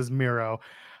the F is Miro?"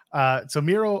 So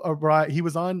Miro, he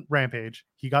was on Rampage.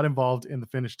 He got involved in the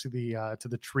finish to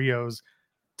the trios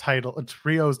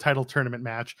title tournament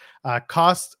match.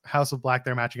 Cost House of Black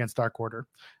their match against Dark Order,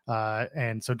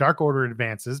 and so Dark Order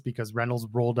advances because Reynolds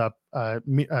rolled up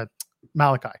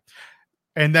Malachi.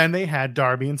 And then they had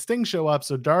Darby and Sting show up.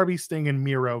 So Darby, Sting, and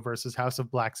Miro versus House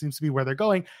of Black seems to be where they're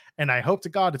going. And I hope to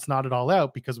God it's not at all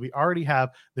out, because we already have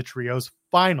the trios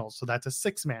finals. So that's a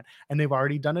 6-man. And they've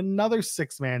already done another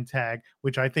 6-man tag,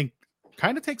 which I think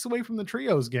kind of takes away from the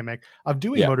trios gimmick of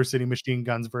doing Motor City Machine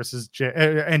Guns versus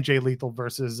Jay Lethal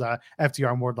versus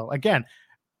FTR Wardlow. Again,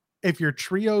 if your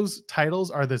trios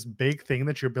titles are this big thing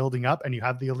that you're building up and you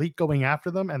have the Elite going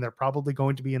after them and they're probably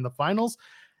going to be in the finals,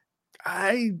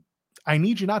 I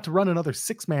need you not to run another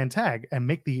 6-man tag and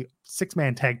make the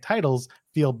 6-man tag titles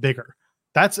feel bigger.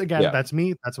 That's that's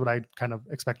me. That's what I kind of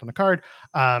expect on the card.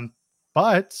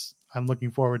 But I'm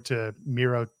looking forward to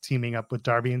Miro teaming up with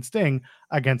Darby and Sting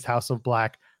against House of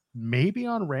Black, maybe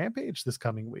on Rampage this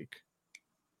coming week.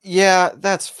 Yeah,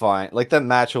 that's fine. Like that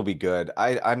match will be good.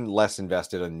 I'm less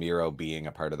invested in Miro being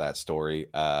a part of that story,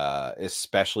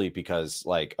 especially because,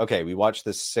 like, okay, we watched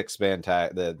this 6-man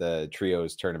tag, the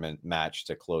trios tournament match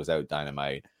to close out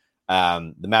Dynamite.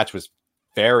 The match was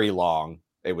very long.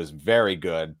 It was very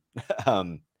good,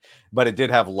 but it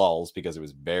did have lulls because it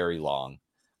was very long.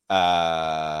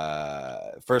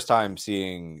 First time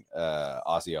seeing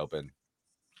Aussie Open.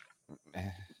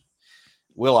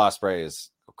 Will Ospreay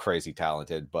is crazy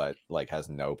talented, but like has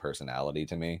no personality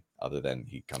to me other than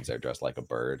he comes there dressed like a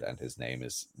bird and his name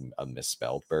is a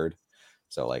misspelled bird.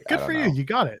 So like, good for you. You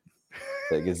got it.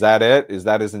 Like, is that it? Is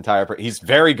that his entire? He's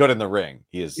very good in the ring.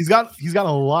 He's got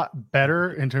a lot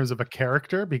better in terms of a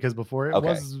character, because before it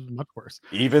was much worse.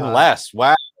 Even less.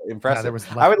 Wow,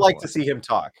 impressive. I would like to see him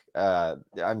talk.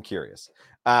 I'm curious.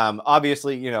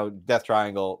 Obviously, Death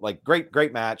Triangle, like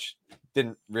great match.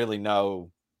 Didn't really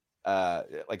know.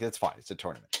 Like it's fine. It's a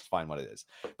tournament. It's fine what it is.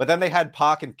 But then they had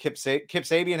Pac and Kip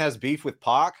Sabian has beef with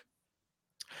Pac.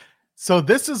 So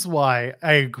this is why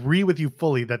I agree with you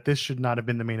fully that this should not have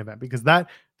been the main event, because that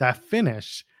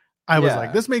finish, I was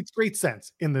like, this makes great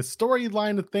sense in the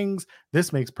storyline of things.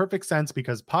 This makes perfect sense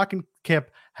because Pac and Kip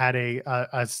had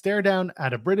a stare down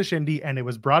at a British indie, and it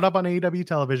was brought up on AEW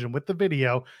television with the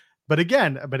video. But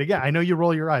again, I know you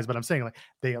roll your eyes, but I'm saying, like,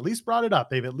 they at least brought it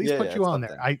up. They've at least put you on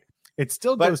there. It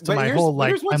still goes to my whole,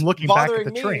 like, I'm looking back at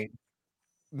the train.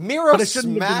 Miro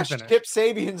smashed Kip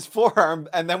Sabian's forearm,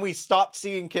 and then we stopped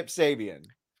seeing Kip Sabian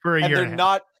for a year. They're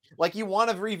not like, you want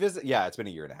to revisit. Yeah, it's been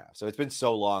a year and a half, so it's been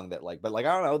so long that I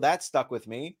don't know. That stuck with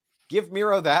me. Give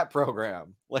Miro that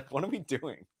program. Like, what are we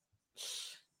doing?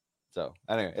 So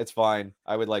anyway, it's fine.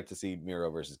 I would like to see Miro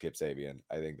versus Kip Sabian.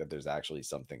 I think that there's actually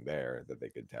something there that they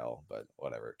could tell, but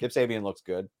whatever. Kip Sabian looks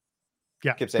good.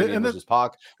 Yeah, Kip Sabian versus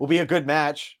Pac will be a good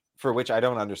match, for which I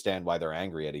don't understand why they're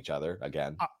angry at each other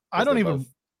again.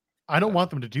 I don't want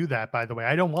them to do that, by the way.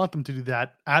 I don't want them to do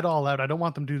that at all out. I don't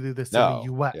want them to do this in the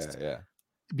US.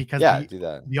 Because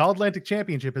the All Atlantic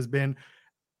Championship has been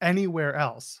anywhere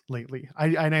else lately.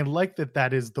 I like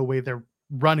that is the way they're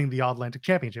running the All Atlantic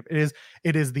Championship.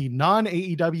 It is the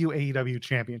non-AEW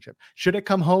Championship. Should it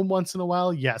come home once in a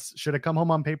while? Yes. Should it come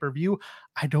home on pay-per-view?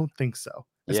 I don't think so.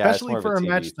 Especially for a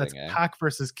match that's Pac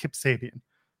versus Kip Sabian.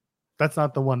 That's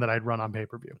not the one that I'd run on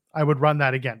pay-per-view. I would run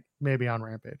that again, maybe on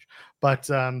Rampage. But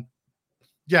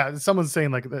someone's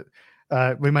saying like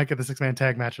that we might get the 6-man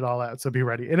tag match at All Out, so be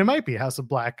ready. And it might be House of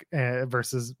Black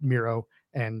versus Miro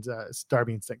and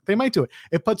Darby and Sting. They might do it.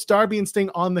 It puts Darby and Sting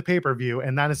on the pay-per-view,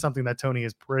 and that is something that Tony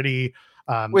is pretty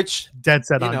dead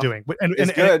set on doing.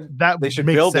 And good. That they should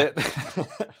build sense.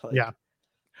 It.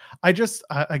 I just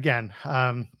again.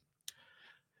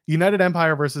 United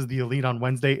Empire versus the Elite on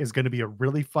Wednesday is going to be a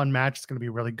really fun match. It's going to be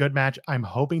a really good match. I'm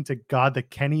hoping to God that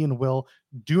Kenny and Will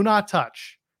do not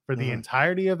touch for the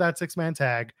entirety of that 6-man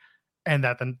tag, and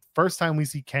that the first time we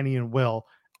see Kenny and Will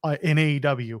in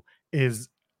AEW is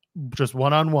just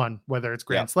one-on-one, whether it's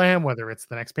Grand Slam, whether it's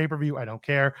the next pay-per-view, I don't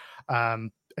care.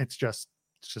 It's just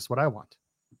what I want.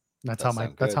 That's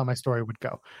how my story would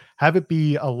go. Have it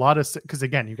be a lot of, because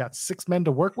again, you got 6 men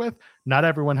to work with. Not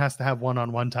everyone has to have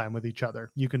one-on-one time with each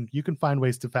other. You can find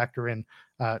ways to factor in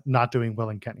not doing Will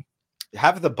and Kenny.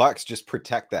 Have the Bucks just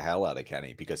protect the hell out of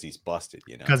Kenny because he's busted,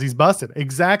 Because he's busted,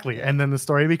 exactly. Yeah. And then the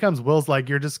story becomes Will's like,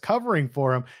 you're just covering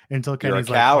for him until Kenny's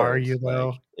like, are you though?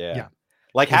 Like, yeah.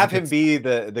 Like have him be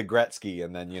the Gretzky,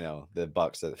 and then the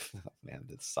Bucks. Man,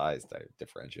 the size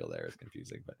differential there is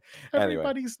confusing. But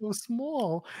everybody's so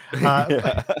small.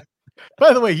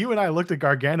 By the way, you and I looked at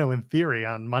Gargano in Theory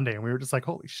on Monday, and we were just like,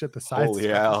 "Holy shit, the size!" Holy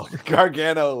hell,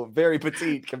 Gargano very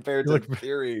petite compared to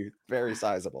Theory, very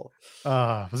sizable.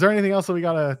 Was there anything else that we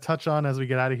gotta touch on as we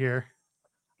get out of here?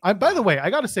 By the way, I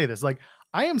gotta say this: like,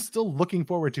 I am still looking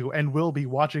forward to and will be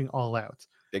watching All Out.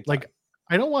 Like,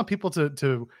 I don't want people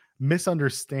to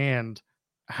misunderstand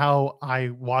how I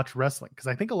watch wrestling, because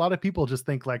I think a lot of people just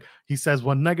think like he says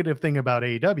one negative thing about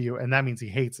AEW and that means he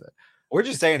hates it. We're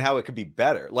just saying how it could be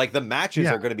better. Like the matches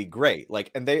are going to be great.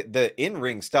 Like, and the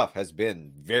in-ring stuff has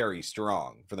been very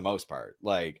strong for the most part.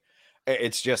 Like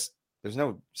it's just, there's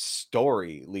no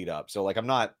story lead up. So like, I'm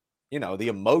not, the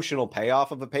emotional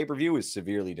payoff of a pay-per-view is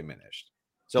severely diminished.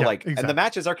 So exactly. And the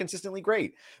matches are consistently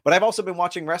great, but I've also been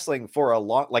watching wrestling for a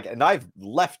long, and I've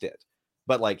left it.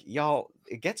 But like, y'all,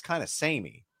 it gets kind of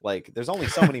samey. Like, there's only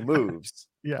so many moves.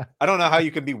 Yeah. I don't know how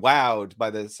you can be wowed by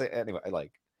this. Anyway.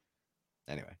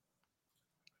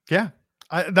 Yeah.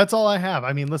 That's all I have.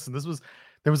 I mean, listen,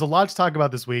 there was a lot to talk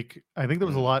about this week. I think there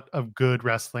was a lot of good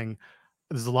wrestling.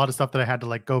 There's a lot of stuff that I had to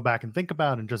like go back and think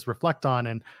about and just reflect on.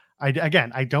 And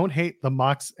I don't hate the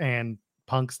Mox and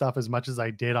Punk stuff as much as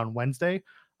I did on Wednesday.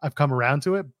 I've come around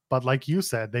to it, but like you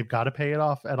said, they've got to pay it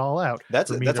off at All Out. That's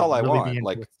all I want.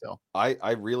 Like, still.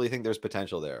 I really think there's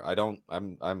potential there.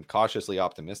 I'm cautiously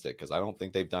optimistic because I don't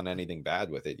think they've done anything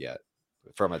bad with it yet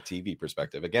from a TV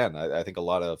perspective. Again, I think a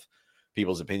lot of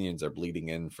people's opinions are bleeding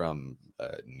in from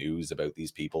news about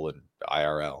these people and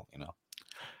IRL,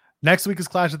 Next week is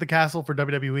Clash at the Castle for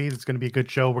WWE. It's going to be a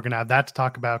good show. We're going to have that to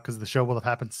talk about because the show will have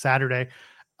happened Saturday.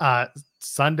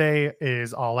 Sunday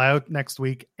is All Out next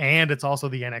week, and it's also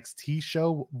the NXT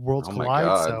show, Worlds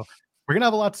Collide. So we're gonna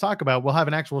have a lot to talk about. We'll have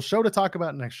an actual show to talk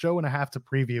about and a show and a half to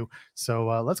preview.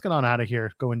 So let's get on out of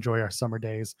here. Go enjoy our summer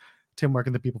days. Tim, where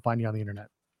can the people find you on the internet?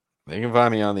 They can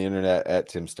find me on the internet at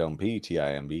Tim Stone P,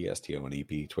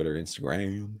 TIMBSTONEP, Twitter,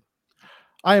 Instagram.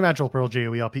 I am at Joel Pearl,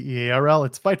 JOELPEARL.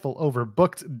 It's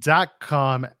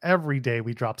FightfulOverbooked.com. Every day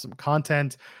we drop some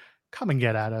content. Come and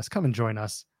get at us. Come and join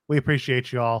us. We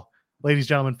appreciate you all. Ladies,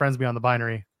 gentlemen, friends beyond the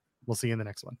binary. We'll see you in the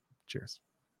next one. Cheers.